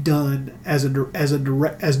being done as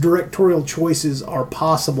directorial choices are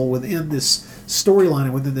possible within this storyline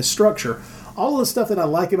and within this structure. All of the stuff that I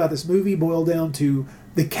like about this movie boil down to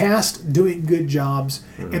the cast doing good jobs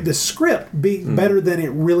and the script being better than it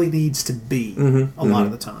really needs to be a lot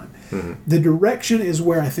of the time. The direction is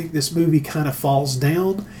where I think this movie kind of falls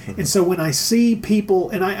down. And so when I see people,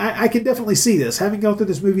 and I can definitely see this, having gone through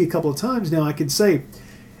this movie a couple of times now, I can say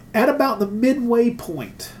at about the midway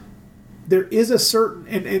point, there is a certain,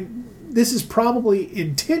 and this is probably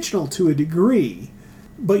intentional to a degree,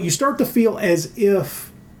 but you start to feel as if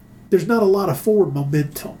there's not a lot of forward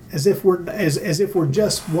momentum, as if we're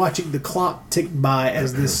just watching the clock tick by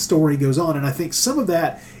as this story goes on. And I think some of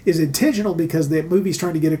that is intentional because the movie's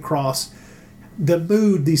trying to get across the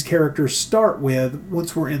mood these characters start with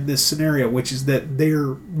once we're in this scenario, which is that they're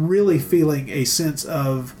really feeling a sense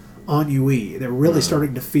of ennui. They're really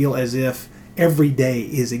starting to feel as if every day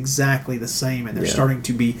is exactly the same, and they're starting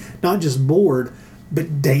to be not just bored,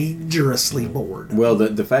 but dangerously bored. Well,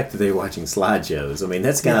 the fact that they're watching slideshows, I mean,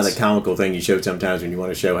 that's kind of the comical thing you show sometimes when you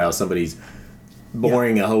want to show how somebody's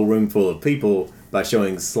boring a whole room full of people by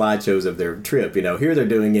showing slideshows of their trip. You know, here they're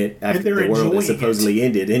doing it after the world has supposedly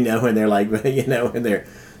ended, and they're like, and they're,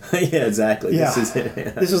 yeah, exactly. Yeah.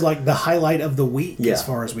 This is like the highlight of the week as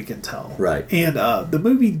far as we can tell. Right. And the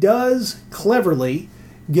movie does cleverly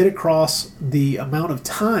get across the amount of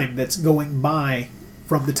time that's going by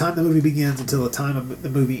from the time the movie begins until the time the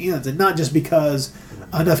movie ends, and not just because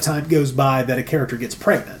enough time goes by that a character gets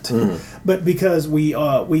pregnant, but because we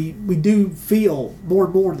do feel more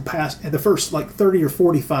and more in the first like 30 or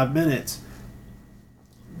 45 minutes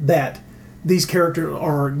that these characters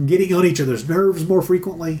are getting on each other's nerves more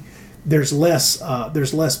frequently. There's less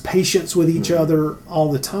patience with each other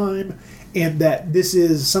all the time. And that this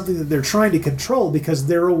is something that they're trying to control because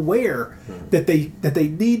they're aware that they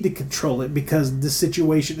need to control it because the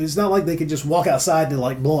situation is not like they can just walk outside and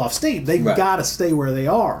like blow off steam. They've got to stay where they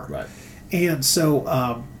are. Right. And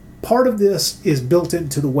so part of this is built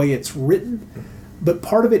into the way it's written, but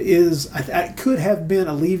part of it is it could have been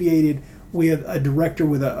alleviated with a director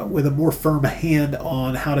with a more firm hand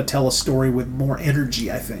on how to tell a story with more energy,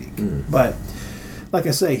 I think. But like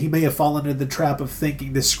I say, he may have fallen into the trap of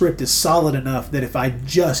thinking the script is solid enough that if I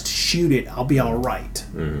just shoot it, I'll be all right.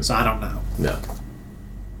 So I don't know. No.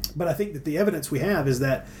 But I think that the evidence we have is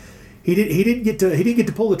that he didn't get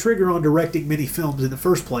to pull the trigger on directing many films in the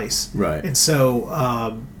first place. Right. And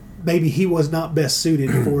so maybe he was not best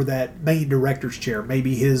suited for that main director's chair.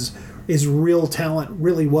 Maybe his real talent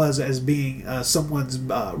really was as being someone's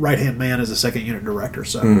right-hand man as a second unit director.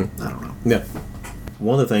 So I don't know. Yeah.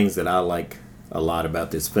 One of the things that I like a lot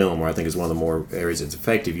about this film, or I think is one of the more areas it's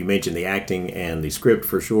effective. You mentioned the acting and the script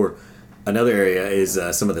for sure. Another area is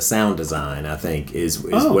some of the sound design, I think, is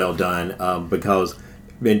well done because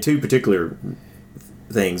in two particular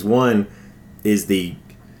things. One is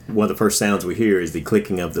one of the first sounds we hear is the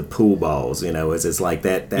clicking of the pool balls. You know, it's like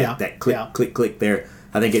that click, click there.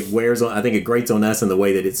 I think it wears on. I think it grates on us in the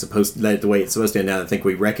way that it's supposed to. And now I think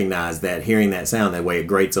we recognize that hearing that sound that way, it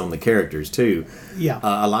grates on the characters too. Yeah.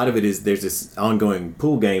 A lot of it is there's this ongoing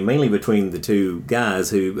pool game, mainly between the two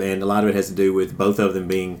guys and a lot of it has to do with both of them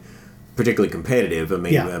being particularly competitive. I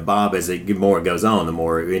mean, Bob, as the more it goes on, the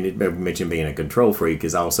more, and it mentioned being a control freak,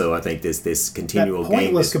 is also, I think, this continual that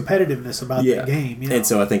pointless game. competitiveness about the game. You know? And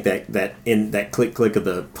so I think that in that click of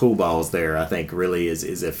the pool balls there, I think really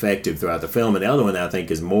is effective throughout the film. And the other one that I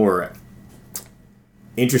think is more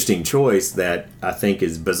interesting choice that I think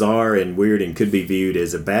is bizarre and weird and could be viewed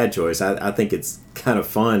as a bad choice. I think it's kind of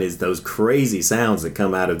fun is those crazy sounds that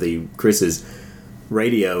come out of Chris's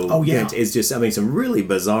radio. Oh yeah, it's just some really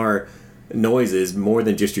bizarre noises, more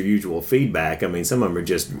than just your usual feedback. I mean, some of them are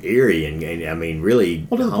just eerie and I mean, really.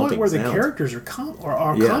 Well, to the point where sounds. The characters are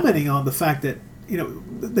commenting on the fact that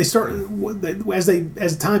they start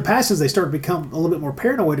as time passes, they start to become a little bit more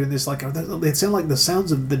paranoid, and it's like they sound like the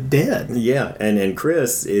sounds of the dead. Yeah, and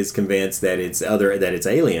Chris is convinced that it's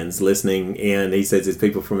aliens listening, and he says it's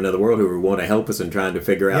people from another world who want to help us and trying to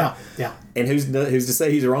figure out. Yeah. And who's to say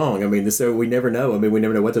he's wrong? I mean, so we never know. I mean, we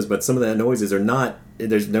never know what those. But some of the noises are not.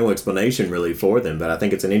 There's no explanation really for them. But I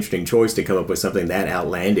think it's an interesting choice to come up with something that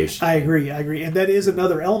outlandish. I agree, and that is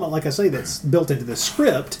another element, like I say, that's built into the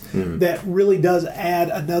script that really does add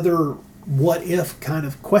another what if kind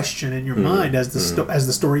of question in your mind as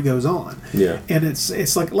the story goes on. Yeah. And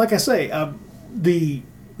it's like I say, the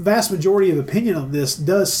vast majority of opinion on this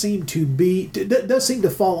does seem to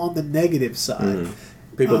fall on the negative side.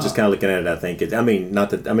 People just kind of looking at it, I think.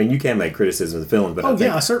 You can make criticism of the film, but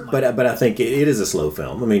certainly. But I think it is a slow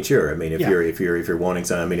film. I mean, sure. I mean, if you're wanting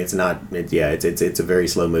something, I mean, it's not. It's a very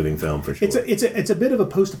slow moving film for sure. It's a bit of a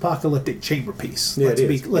post apocalyptic chamber piece.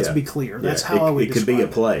 Let's be clear. That's how I would. It could be a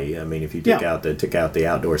play. I mean, if you took out the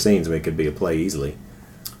outdoor scenes, I mean, it could be a play easily.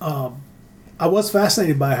 I was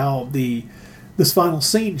fascinated by how this final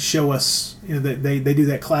scene show us, they do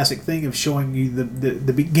that classic thing of showing you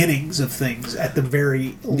the beginnings of things at the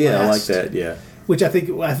very last. Yeah, I like that. Yeah, which I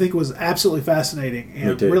think was absolutely fascinating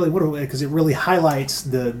and really wonderful because it really highlights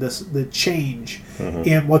the change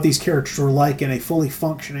in what these characters were like in a fully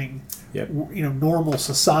functioning, normal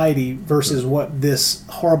society versus what this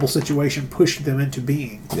horrible situation pushed them into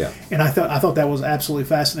being. Yeah, and I thought that was absolutely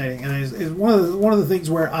fascinating, and it's one of the things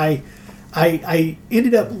where I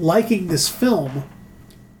ended up liking this film.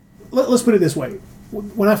 Let's put it this way: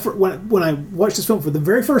 when I watched this film for the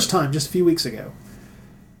very first time just a few weeks ago,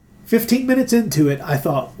 15 minutes into it, I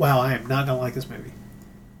thought, "Wow, I am not going to like this movie.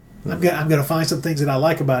 I'm going to find some things that I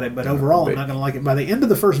like about it, but overall, I'm not going to like it." By the end of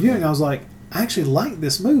the first viewing, I was like, "I actually like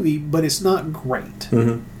this movie, but it's not great."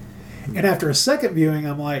 And after a second viewing,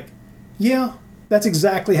 I'm like, "Yeah." That's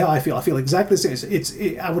exactly how I feel. I feel exactly the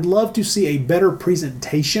same. I would love to see a better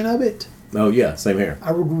presentation of it. Oh yeah, same here.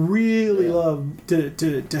 I would really love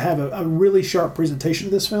to have a really sharp presentation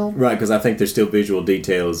of this film. Right, because I think there's still visual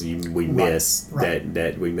details we miss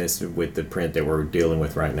that we miss with the print that we're dealing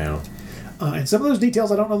with right now. And some of those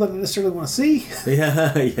details I don't know that I necessarily want to see.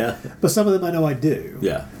 Yeah. But some of them I know I do.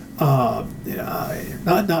 Yeah. Not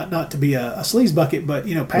to be a sleaze bucket, but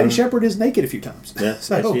Patty Shepard is naked a few times. Yeah,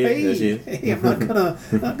 so hey, I'm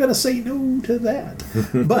not gonna say no to that.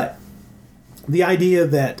 But the idea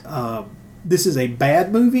that this is a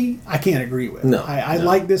bad movie, I can't agree with. No, I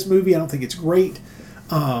like this movie. I don't think it's great.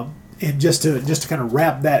 And just to kind of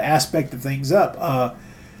wrap that aspect of things up,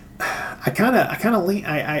 I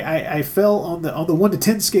fell on the 1 to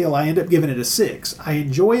 10 scale. I end up giving it a 6. I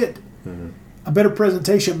enjoy it. A better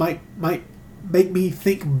presentation might make me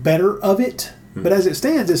think better of it. But as it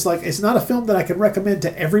stands, it's not a film that I can recommend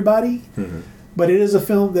to everybody. But it is a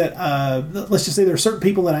film that let's just say there are certain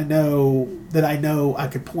people that I know I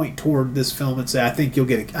could point toward this film and say I think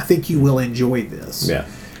you will enjoy this. Yeah.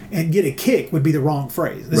 And get a kick would be the wrong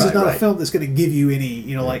phrase. This is not a film that's going to give you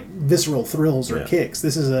any, like visceral thrills or kicks.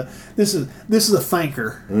 This is a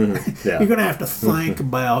thinker. Yeah. You're going to have to think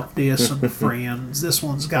about this, and friends. This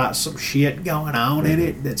one's got some shit going on in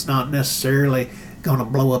it that's not necessarily going to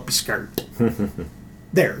blow up your skirt.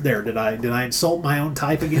 There. Did I insult my own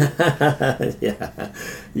type again?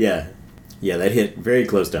 Yeah, that hit very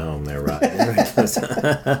close to home there, right? Very close.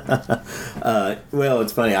 Well,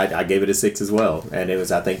 it's funny. I gave it a 6 as well, and it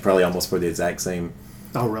was, I think, probably almost for the exact same.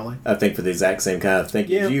 Oh, really? I think for the exact same kind of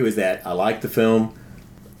thing as you. Is that I like the film.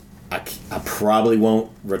 I probably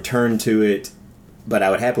won't return to it, but I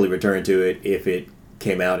would happily return to it if it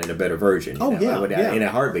came out in a better version. In a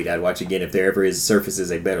heartbeat, I'd watch again if there ever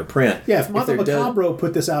surfaces a better print. Yeah, if Martha Macabro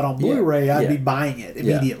put this out on Blu-ray, I'd be buying it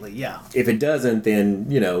immediately. Yeah. If it doesn't, then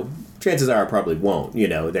chances are I probably won't.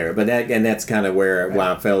 There, but that's kind of where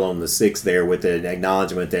I fell on the 6 there with an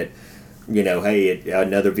acknowledgement that hey,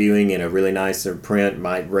 another viewing in a really nice print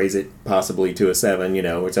might raise it possibly to a 7.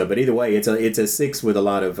 But either way, it's a 6 with a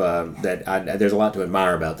lot of there's a lot to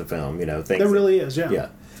admire about the film. Things there really is. Yeah.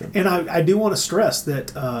 And I do want to stress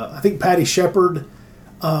that I think Patty Shepard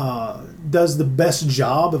does the best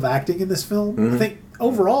job of acting in this film. I think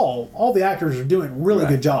overall, all the actors are doing really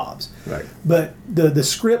good jobs. Right. But the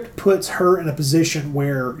script puts her in a position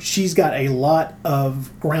where she's got a lot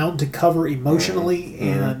of ground to cover emotionally,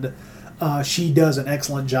 and she does an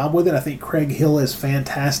excellent job with it. I think Craig Hill is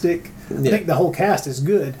fantastic. I think the whole cast is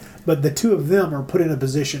good, but the two of them are put in a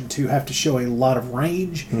position to have to show a lot of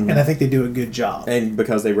range, and I think they do a good job. And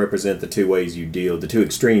because they represent the two ways the two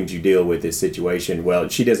extremes you deal with this situation. Well,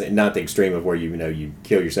 she doesn't, not the extreme of where you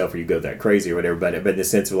kill yourself or you go that crazy or whatever, but in the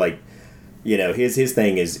sense of his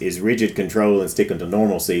thing is rigid control and sticking to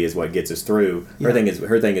normalcy is what gets us through. Her thing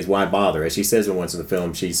is why bother? As she says once in the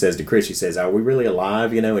film, she says to Chris, she says, "Are we really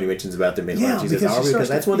alive?" And he mentions about them being alive. She says, "Are we?" Because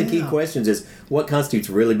that's one of the key questions is what constitutes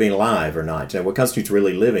really being alive or not. What constitutes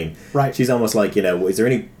really living? Right. She's almost like, is there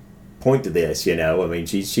any point to this? I mean,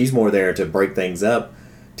 she's more there to break things up,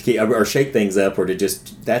 to keep, or shake things up, or to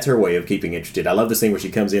just, that's her way of keeping interested. I love the scene where she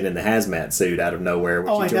comes in the hazmat suit out of nowhere.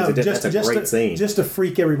 That's a great scene. Just to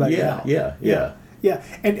freak everybody out. Yeah.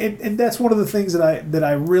 And that's one of the things that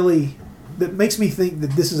I really that makes me think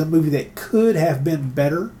that this is a movie that could have been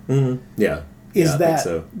better. Mm-hmm. Yeah. Is I that think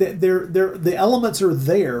so. the elements are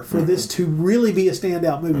there for this to really be a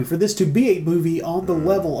standout movie, for this to be a movie on the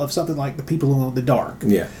level of something like The People Who Own the Dark.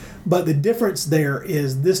 Yeah. But the difference there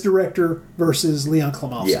is this director versus Leon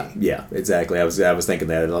Klimovsky. Yeah, exactly. I was thinking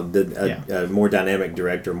that a more dynamic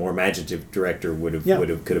director, more imaginative director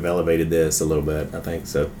could have elevated this a little bit. I think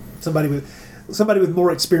so. Somebody with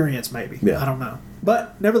more experience, maybe. Yeah. I don't know.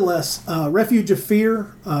 But nevertheless, Refuge of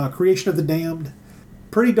Fear, Creation of the Damned.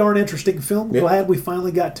 Pretty darn interesting film. Yeah. Glad we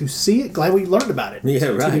finally got to see it. Glad we learned about it. Yeah,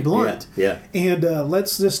 right. To be blunt. Yeah. And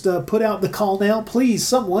let's just put out the call now. Please,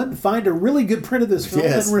 someone find a really good print of this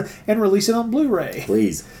film and release it on Blu-ray.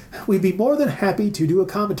 Please. We'd be more than happy to do a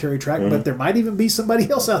commentary track, but there might even be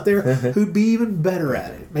somebody else out there who'd be even better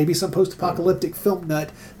at it. Maybe some post-apocalyptic film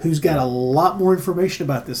nut who's got a lot more information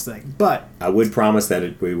about this thing. But I would promise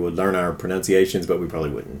that we would learn our pronunciations, but we probably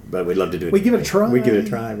wouldn't. But we'd love to do it. We'd give it a try. We'd give it a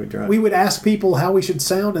try. We'd try. We would ask people how we should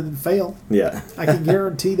sound and then fail. Yeah. I can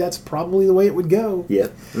guarantee that's probably the way it would go. Yeah.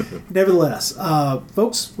 Nevertheless,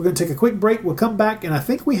 folks, we're going to take a quick break. We'll come back, and I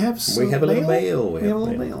think we have some We have a little mail. We have a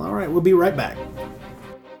little mail. All right, we'll be right back.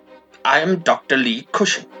 I am Dr. Lee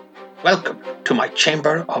Cushing. Welcome to my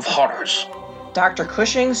Chamber of Horrors. Dr.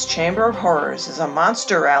 Cushing's Chamber of Horrors is a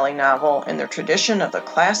monster rally novel in the tradition of the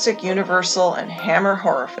classic Universal and Hammer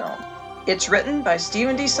horror film. It's written by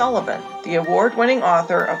Stephen D. Sullivan, the award-winning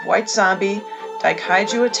author of White Zombie,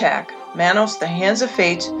 Daikaiju Attack, Manos: The Hands of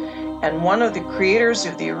Fate, and one of the creators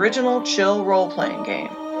of the original Chill role-playing game.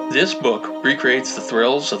 This book recreates the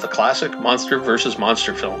thrills of the classic monster versus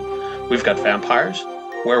monster film. We've got vampires,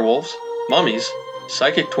 werewolves, mummies,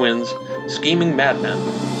 psychic twins, scheming madmen,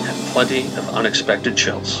 and plenty of unexpected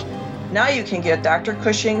chills. Now you can get Dr.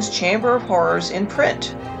 Cushing's Chamber of Horrors in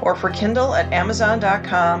print, or for Kindle at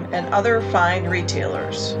Amazon.com and other fine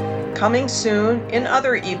retailers. Coming soon in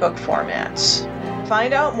other ebook formats.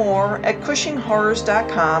 Find out more at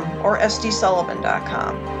CushingHorrors.com or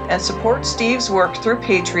SDSullivan.com, and support Steve's work through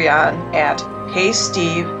Patreon at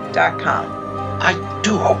HeySteve.com. I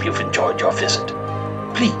do hope you've enjoyed your visit.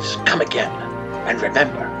 Please come again, and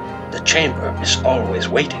remember, the chamber is always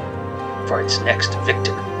waiting for its next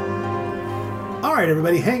victim. All right,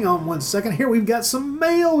 everybody, hang on one second. Here we've got some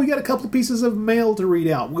mail. We got a couple of pieces of mail to read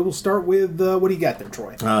out. We will start with, what do you got there,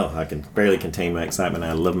 Troy? Oh, I can barely contain my excitement.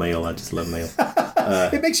 I love mail. I just love mail.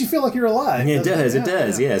 It makes you feel like you're alive. It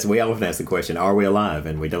does. Yes, we often ask the question, "Are we alive?"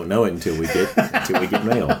 And we don't know it until we get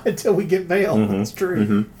mail. Until we get mail. Mm-hmm. That's true.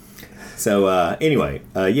 Mm-hmm. So anyway,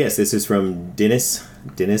 yes, this is from Dennis.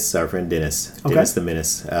 Dennis, our friend Dennis. Okay. Dennis the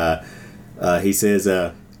Menace. He says,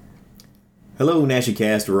 "Hello,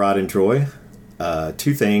 NashyCast, Rod and Troy.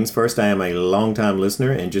 Two things. First, I am a long-time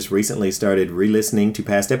listener and just recently started re-listening to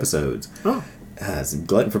past episodes. Oh. It's a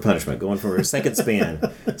glutton for punishment, going for a second spin.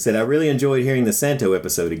 Said, I really enjoyed hearing the Santo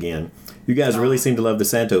episode again. You guys really seem to love the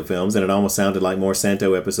Santo films, and it almost sounded like more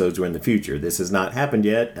Santo episodes were in the future. This has not happened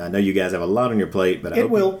yet. I know you guys have a lot on your plate, but I hope It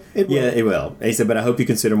will. Yeah, it will. He said, but I hope you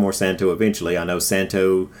consider more Santo eventually. I know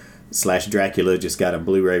Santo/Dracula just got a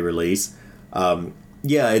Blu-ray release.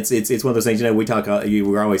 Yeah, it's one of those things, we talk,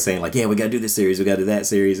 we're always saying, like, yeah, we got to do this series, we got to do that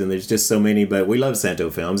series, and there's just so many, but we love Santo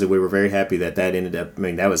films, and we were very happy that ended up,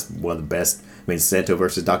 that was one of the best. Santo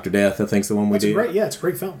versus Dr. Death, I think, is the one we did. It's a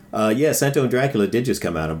great film. Yeah, Santo and Dracula did just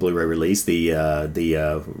come out on Blu-ray release, the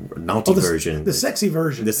naughty version. The sexy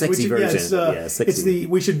version. The sexy version. Sexy.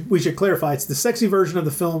 It's we should clarify, it's the sexy version of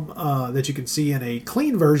the film that you can see in a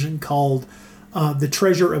clean version called The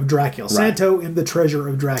Treasure of Dracula. Right. Santo and the Treasure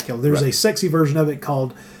of Dracula. There's a sexy version of it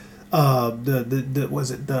called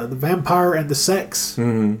the Vampire and the Sex.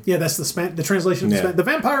 Mm-hmm. Yeah, that's the translation. Yeah. The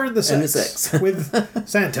Vampire and the Sex, with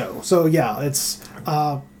Santo. So yeah, it's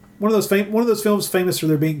one of those films famous for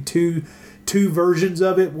there being two versions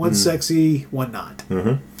of it. One sexy, one not.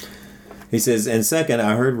 Mm-hmm. He says, and second,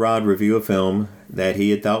 I heard Rod review a film that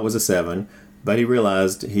he had thought was a 7, but he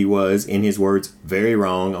realized he was, in his words, very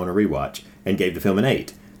wrong on a rewatch, and gave the film an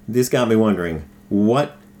 8. This got me wondering,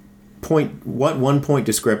 what 1 point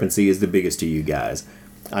discrepancy is the biggest to you guys?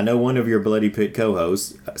 I know one of your Bloody Pit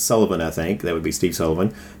co-hosts, Sullivan, I think, that would be Steve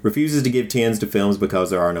Sullivan, refuses to give 10s to films because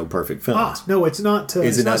there are no perfect films. No, it's not.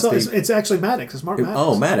 Is it not Steve? It's actually Maddox. It's Mark Maddox.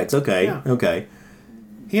 Oh, Maddox. Okay. Yeah. Okay.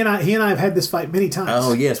 He and I have had this fight many times.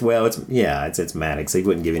 Oh yes, well it's Maddox. He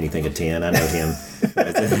wouldn't give anything a 10. I know him.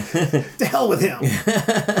 To hell with him.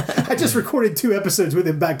 I just recorded 2 episodes with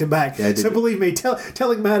him back to back. Yeah, so believe me,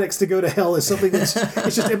 telling Maddox to go to hell is something it's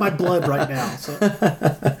just in my blood right now. So.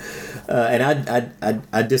 And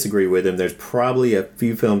I disagree with him. There's probably a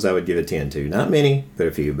few films I would give a 10 to. Not many, but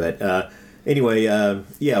a few. But anyway,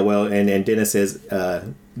 yeah. Well, and Dennis says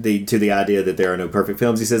to the idea that there are no perfect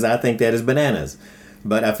films. He says, I think that is bananas.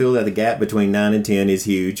 But I feel that the gap between 9 and 10 is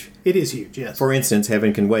huge. It is huge, yes. For instance,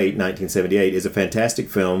 Heaven Can Wait, 1978, is a fantastic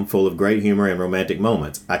film full of great humor and romantic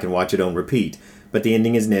moments. I can watch it on repeat. But the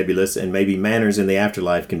ending is nebulous, and maybe Manners in the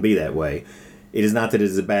Afterlife can be that way. It is not that it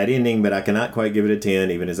is a bad ending, but I cannot quite give it a 10,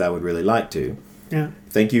 even as I would really like to. Yeah.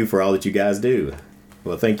 Thank you for all that you guys do.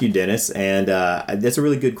 Well, thank you, Dennis. And that's a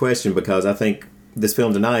really good question, because I think this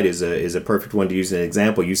film tonight is a perfect one to use as an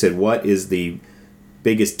example. You said, what is the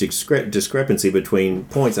biggest discrepancy between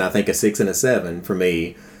points? And I think a 6 and a 7 for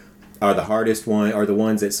me are the hardest one, are the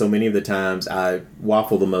ones that so many of the times I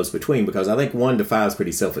waffle the most between, because I think 1 to 5 is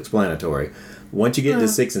pretty self-explanatory. Once you get to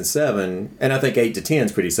 6 and 7, and I think 8 to 10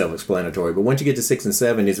 is pretty self-explanatory, but once you get to 6 and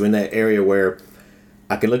 7 is in that area where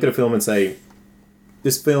I can look at a film and say,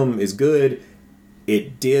 this film is good,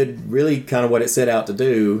 it did really kind of what it set out to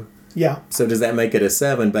do. Yeah. So does that make it a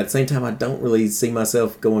 7? But at the same time, I don't really see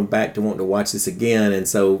myself going back to wanting to watch this again. And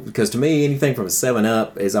so, because to me, anything from a 7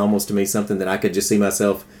 up is almost to me something that I could just see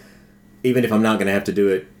myself, even if I'm not going to have to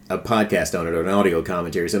do a podcast on it or an audio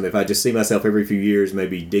commentary or something, if I just see myself every few years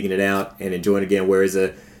maybe digging it out and enjoying it again. Whereas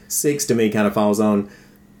a 6 to me kind of falls on,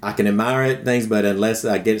 I can admire it, things, but unless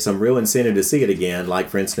I get some real incentive to see it again, like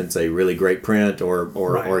for instance a really great print,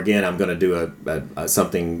 or again I'm going to do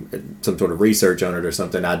some sort of research on it or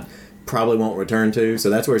something, I probably won't return to. So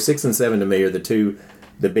that's where 6 and 7 to me are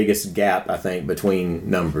the biggest gap, I think, between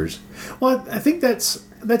numbers. Well, I think that's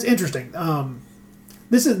interesting.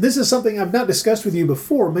 This is something I've not discussed with you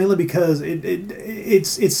before, mainly because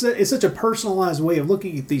it's such a personalized way of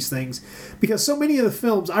looking at these things. Because so many of the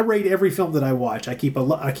films, I rate every film that I watch. I keep a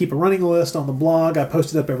running list on the blog. I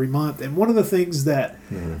post it up every month. And one of the things that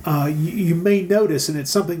you may notice, and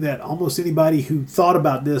it's something that almost anybody who thought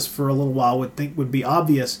about this for a little while would think would be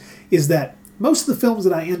obvious, is that most of the films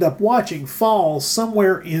that I end up watching fall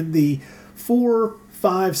somewhere in the 4,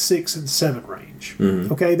 5, 6, and 7 range.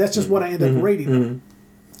 Mm-hmm. Okay, that's just what I end up rating them.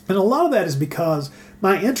 And a lot of that is because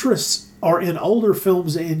my interests are in older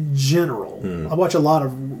films in general. I watch a lot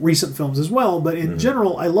of recent films as well, but in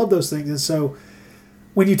general, I love those things. And so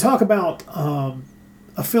when you talk about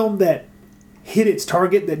a film that hit its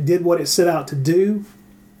target, that did what it set out to do,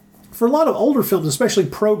 for a lot of older films, especially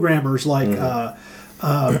programmers like a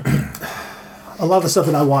lot of the stuff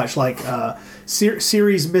that I watch, like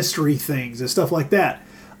series mystery things and stuff like that,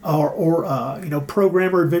 or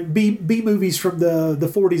programmer B movies from the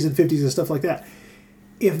 40s and 50s and stuff like that.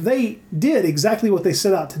 If they did exactly what they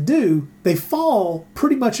set out to do, they fall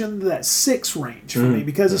pretty much into that 6 range for me,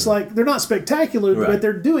 because it's like they're not spectacular, but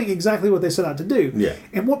they're doing exactly what they set out to do. Yeah.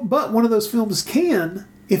 But one of those films can,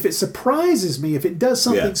 if it surprises me, if it does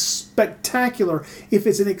something spectacular, if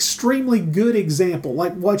it's an extremely good example,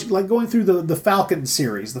 like going through the Falcon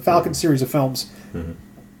series, series of films.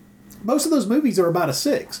 Most of those movies are about a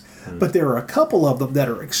 6, but there are a couple of them that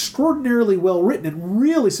are extraordinarily well written and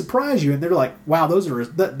really surprise you, and they're like, wow,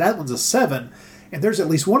 that one's a 7. And there's at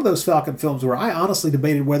least one of those Falcon films where I honestly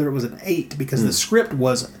debated whether it was an 8, because the script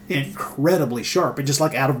was incredibly sharp, and just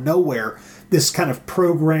like out of nowhere, this kind of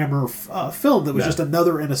programmer film that was just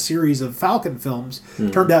another in a series of Falcon films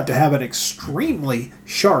turned out to have an extremely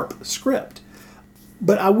sharp script.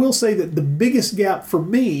 But I will say that the biggest gap for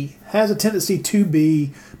me has a tendency to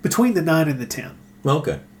be between the 9 and the 10.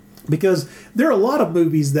 Okay. Because there are a lot of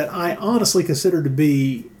movies that I honestly consider to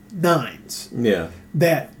be 9s. Yeah.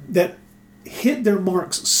 That hit their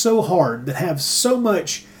marks so hard, that have so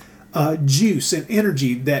much juice and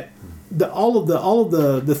energy, that all of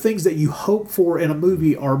the things that you hope for in a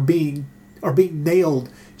movie are being nailed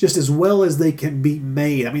just as well as they can be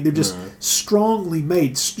made. I mean, they're just strongly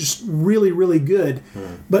made, just really, really good.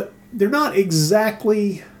 But they're not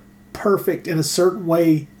exactly perfect in a certain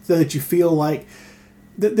way so that you feel like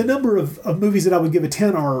the number of movies that I would give a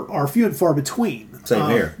 10 are few and far between. Same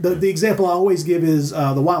here. The example I always give is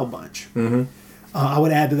The Wild Bunch. I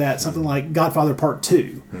would add to that something like Godfather Part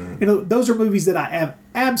 2. Those are movies that I have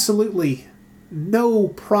absolutely no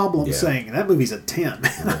problem saying that movie's a 10.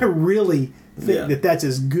 I really think that's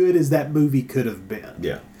as good as that movie could have been.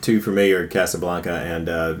 Yeah. 2 for me are Casablanca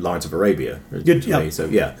and Lawrence of Arabia. Good. So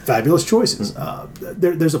yeah, fabulous choices.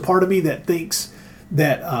 There's a part of me that thinks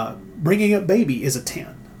that Bringing Up Baby is a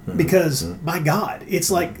 10. Because, my God, it's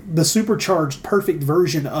like the supercharged perfect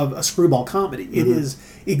version of a screwball comedy. It is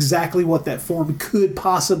exactly what that form could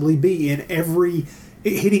possibly be in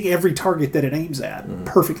hitting every target that it aims at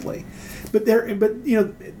perfectly. But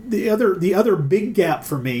the other big gap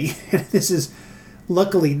for me, and this is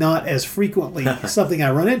luckily not as frequently something I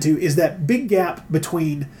run into, is that big gap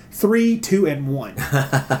between 3, 2, and 1.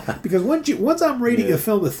 Because once I'm rating a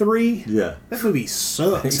film a 3, that movie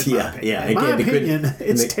sucks. In my opinion,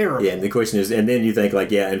 it's terrible. Yeah, and the question is, and then you think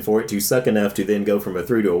like, and for it to suck enough to then go from a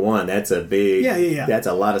 3 to a 1, that's a big, that's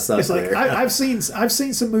a lot of suck. It's like there. I've seen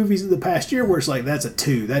some movies in the past year where it's like that's a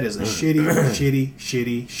 2. That is a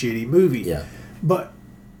shitty movie. Yeah, but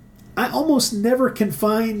I almost never can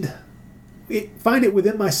find it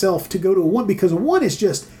within myself to go to a 1, because a 1 is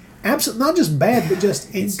just not just bad, but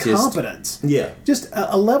just incompetence. Just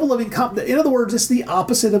a level of incompetence. In other words, it's the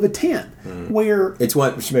opposite of a 10, where it's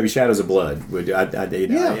what maybe Shadows of Blood would. I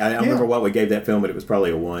remember what we gave that film, but it was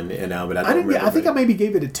probably a 1. But I don't remember. I think I maybe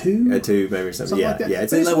gave it a 2. A 2, maybe something. Like that.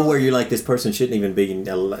 It's a level where you're like, this person shouldn't even be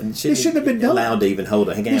allowed to even hold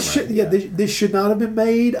a camera. This should not have been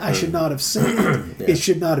made. I should not have seen it. It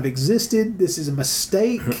should not have existed. This is a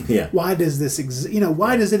mistake. Why does this exist?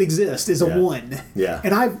 Why does it exist? Is a 1.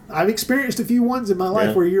 And I've experienced a few ones in my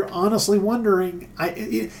life where you're honestly wondering.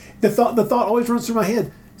 The thought always runs through my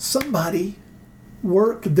head. Somebody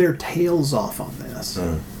worked their tails off on this.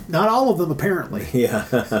 Not all of them, apparently.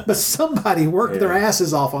 But somebody worked their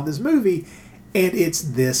asses off on this movie, and it's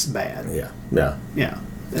this bad. And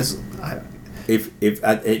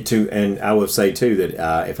I will say too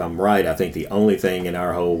that if I'm right, I think the only thing in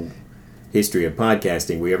our whole history of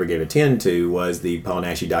podcasting we ever gave a 10 to was the Paul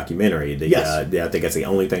Naschy documentary. I think that's the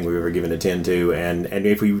only thing we've ever given a 10 to. And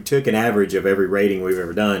if we took an average of every rating we've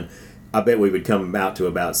ever done, I bet we would come out to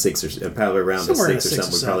about 6 or probably around the 6 or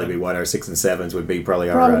something would probably be what our 6 and 7s would be.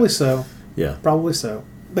 Probably so. Yeah. Probably so.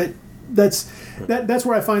 But that's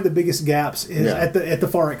where I find the biggest gaps is at the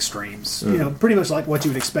far extremes. Pretty much like what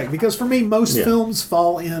you would expect. Because for me, most films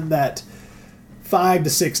fall in that 5 to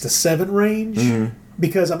 6 to 7 range.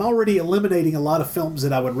 Because I'm already eliminating a lot of films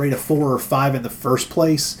that I would rate a 4 or 5 in the first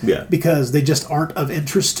place. Because they just aren't of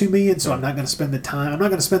interest to me, and so I'm not going to spend the time. I'm not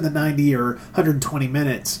going to spend the 90 or 120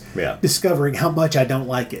 minutes discovering how much I don't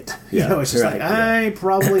like it. It's just I'm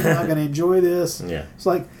probably not going to enjoy this. It's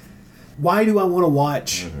like, why do I want to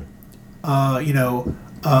watch,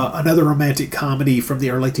 another romantic comedy from the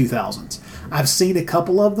early 2000s? I've seen a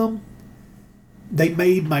couple of them. They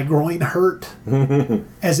made my groin hurt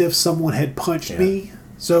as if someone had punched me.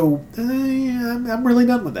 So I'm really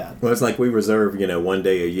done with that. Well, it's like we reserve, one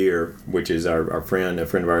day a year, which is a friend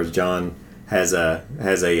of ours, John, has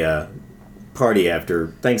a party after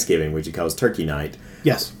Thanksgiving, which he calls Turkey Night.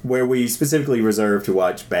 Yes. Where we specifically reserve to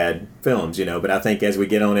watch bad films, But I think as we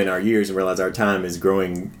get on in our years and realize our time is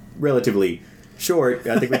growing relatively short,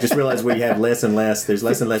 I think we just realize we have less and less. There's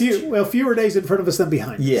less and less. Fewer days in front of us than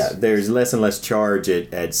behind us. Yeah, there's less and less charge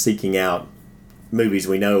at seeking out movies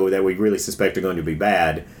we know that we really suspect are going to be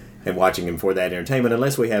bad and watching them for that entertainment,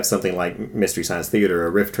 unless we have something like Mystery Science Theater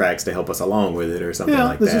or Riff Tracks to help us along with it or something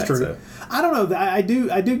like that. Yeah, this is true. So. I don't know. I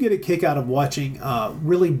do get a kick out of watching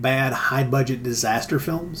really bad, high-budget disaster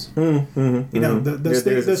films. Those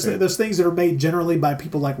things that are made generally by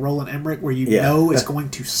people like Roland Emmerich, where know it's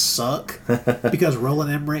going to suck because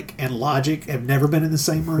Roland Emmerich and Logic have never been in the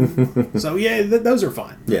same room. So, those are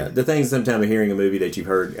fun. Yeah, the thing sometimes hearing a movie that you've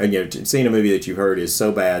heard, and seeing a movie that you've heard is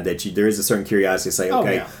so bad that there is a certain curiosity to say,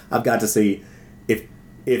 okay, I've got to see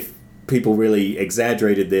if people really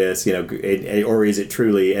exaggerated this, or is it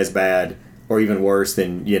truly as bad or even worse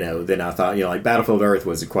than I thought. Like Battlefield Earth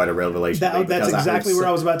was quite a revelation. That's exactly where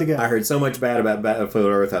I was about to go. I heard so much bad about Battlefield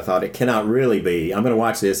Earth. I thought it cannot really be. I'm going to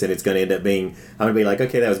watch this and it's going to end up being. I'm going to be like,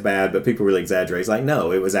 okay, that was bad, but people really exaggerate. It's like,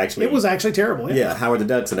 no, it was actually terrible. Yeah, Howard the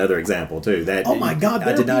Duck's another example too. Oh my God!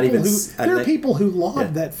 There are people who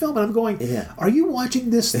laud that film, and I'm going, are you watching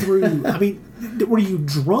this through? I mean, were you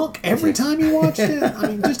drunk every time you watched it? I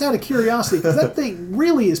mean, just out of curiosity, because that thing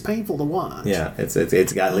really is painful to watch. Yeah,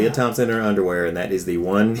 it's got Leah Thompson in her underwear, and that is the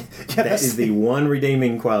one the one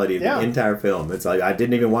redeeming quality of the entire film. It's like I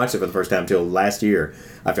didn't even watch it for the first time until last year.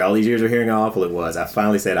 After all these years of hearing how awful it was, I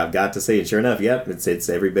finally said I've got to see it. And sure enough, it's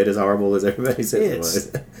every bit as horrible as everybody says it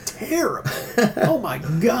was. It's terrible. Oh my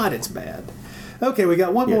God, it's bad. Okay, we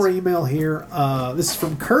got one more email here. This is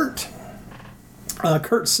from Kurt.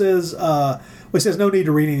 Kurt says, he says no need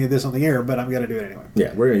to read any of this on the air, but I'm going to do it anyway.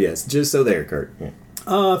 Yeah, just so there, Kurt. Yeah.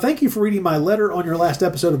 Thank you for reading my letter on your last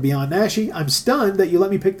episode of Beyond Naschy. I'm stunned that you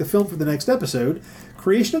let me pick the film for the next episode,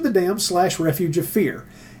 Creation of the Damned / Refuge of Fear.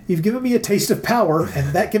 You've given me a taste of power,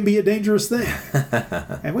 and that can be a dangerous thing.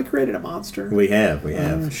 And we created a monster. We have.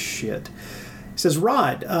 Oh, shit. He says,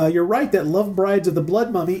 Rod, you're right that Love Brides of the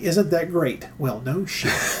Blood Mummy isn't that great. Well, no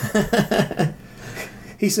shit.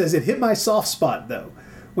 He says, it hit my soft spot, though.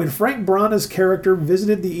 When Frank Brana's character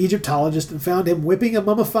visited the Egyptologist and found him whipping a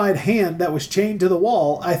mummified hand that was chained to the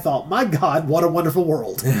wall, I thought, my God, what a wonderful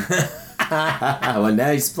world. Well,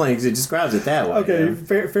 now he's playing. It describes it that way. Okay,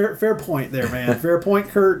 yeah. fair point there, man. Fair point,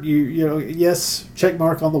 Kurt. You know, yes, check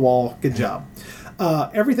mark on the wall. Good job.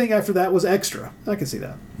 Everything after that was extra. I can see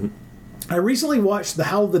that. I recently watched The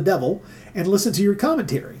Howl of the Devil and listened to your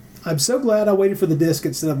commentary. I'm so glad I waited for the disc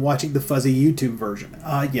instead of watching the fuzzy YouTube version.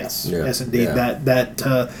 Yes, indeed.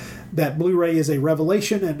 Yeah. That Blu-ray is a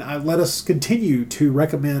revelation, and let us continue to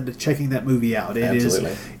recommend checking that movie out. It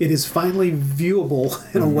is finally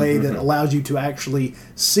viewable in a way that allows you to actually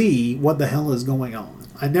see what the hell is going on.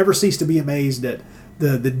 I never cease to be amazed at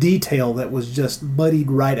the detail that was just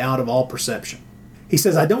muddied right out of all perception. He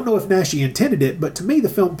says, I don't know if Naschy intended it, but to me the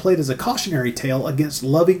film played as a cautionary tale against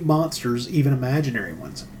loving monsters, even imaginary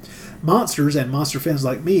ones. Monsters, and monster fans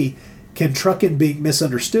like me, can truck in being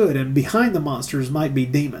misunderstood, and behind the monsters might be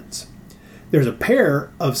demons. There's a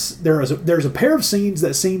pair of scenes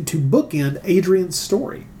that seem to bookend Adrian's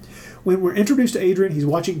story. When we're introduced to Adrian, he's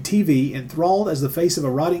watching TV, enthralled as the face of a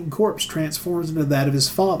rotting corpse transforms into that of his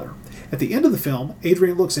father. At the end of the film,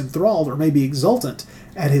 Adrian looks enthralled, or maybe exultant,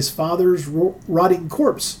 at his father's rotting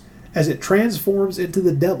corpse as it transforms into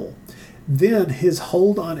the devil. Then his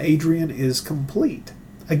hold on Adrian is complete.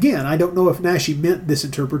 Again, I don't know if Naschy meant this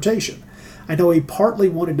interpretation. I know he partly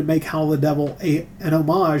wanted to make Howl of the Devil an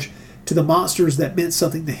homage to the monsters that meant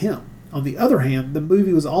something to him. On the other hand, the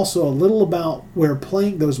movie was also a little about where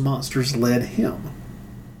playing those monsters led him.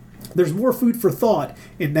 There's more food for thought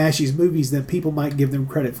in Naschy's movies than people might give them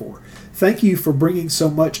credit for. Thank you for bringing so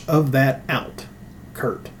much of that out,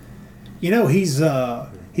 Kurt. You know, he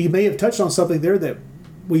may have touched on something there that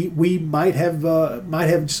we might have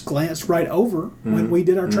just glanced right over when we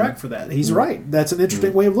did our track for that. He's right. That's an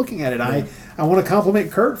interesting way of looking at it. I want to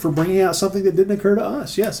compliment Kurt for bringing out something that didn't occur to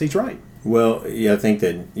us. Yes, he's right. Well, yeah, I think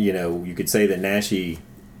that, you could say that Naschy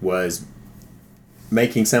was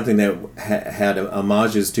making something that had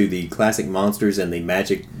homages to the classic monsters and the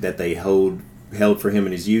magic that they held for him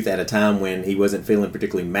in his youth at a time when he wasn't feeling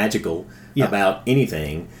particularly magical about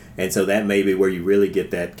anything. And so that may be where you really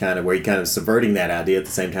get that kind of, where he kind of subverting that idea at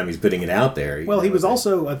the same time he's putting it out there. Well, he was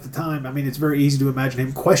also, at the time, I mean, it's very easy to imagine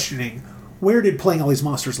him questioning, where did playing all these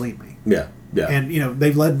monsters lead me? Yeah. And,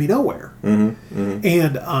 they've led me nowhere. And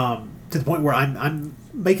to the point where I'm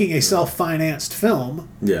making a self-financed film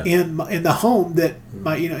in the home that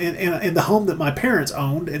in the home that my parents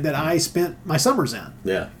owned and that I spent my summers in.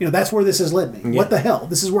 Yeah. That's where this has led me. What the hell?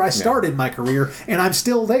 This is where I started my career, and I'm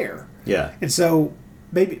still there. Yeah. And so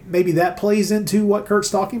maybe that plays into what Kurt's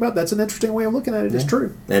talking about. That's an interesting way of looking at it. It's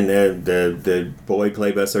true. And the boy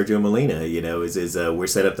played by Sergio Molina, is we're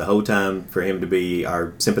set up the whole time for him to be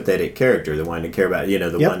our sympathetic character, the one to care about, the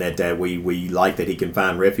one that we like, that he can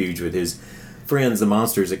find refuge with his friends, the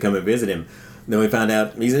monsters that come and visit him. Then we find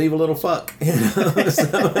out he's an evil little fuck,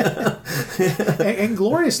 and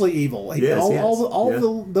gloriously evil. All the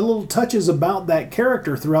little touches about that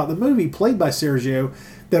character throughout the movie, played by Sergio,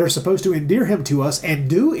 that are supposed to endear him to us and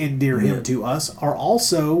do endear him to us, are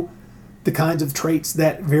also the kinds of traits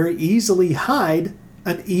that very easily hide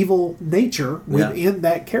an evil nature within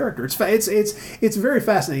that character. It's very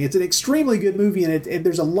fascinating. It's an extremely good movie, and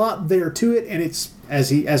there's a lot there to it. And it's,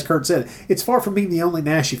 as Kurt said, it's far from being the only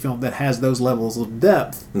Naschy film that has those levels of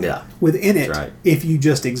depth within it. If you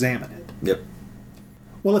just examine it. Yep.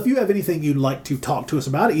 Well, if you have anything you'd like to talk to us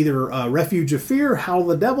about, either Refuge of Fear, Howl of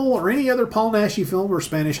the Devil, or any other Paul Naschy film or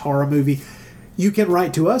Spanish horror movie, you can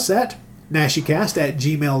write to us at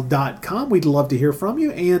nashycast@gmail.com. We'd love to hear from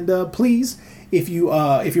you, and please, if you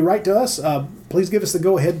write to us, please give us the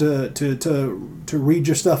go ahead to read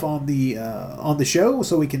your stuff on the show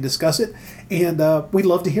so we can discuss it, and we'd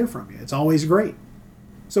love to hear from you. It's always great.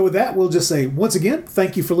 So with that, we'll just say once again,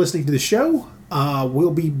 thank you for listening to the show.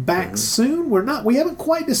 We'll be back soon. We haven't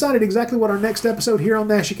quite decided exactly what our next episode here on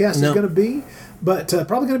NashyCast is going to be, but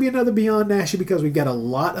probably going to be another Beyond Naschy, because we've got a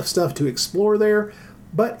lot of stuff to explore there.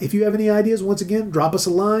 But if you have any ideas, once again, drop us a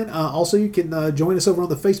line. Also, you can join us over on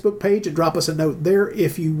the Facebook page and drop us a note there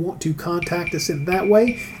if you want to contact us in that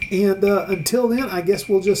way. And until then, I guess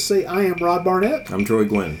we'll just say I am Rod Barnett. I'm Troy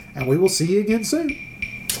Gwynn. And we will see you again soon.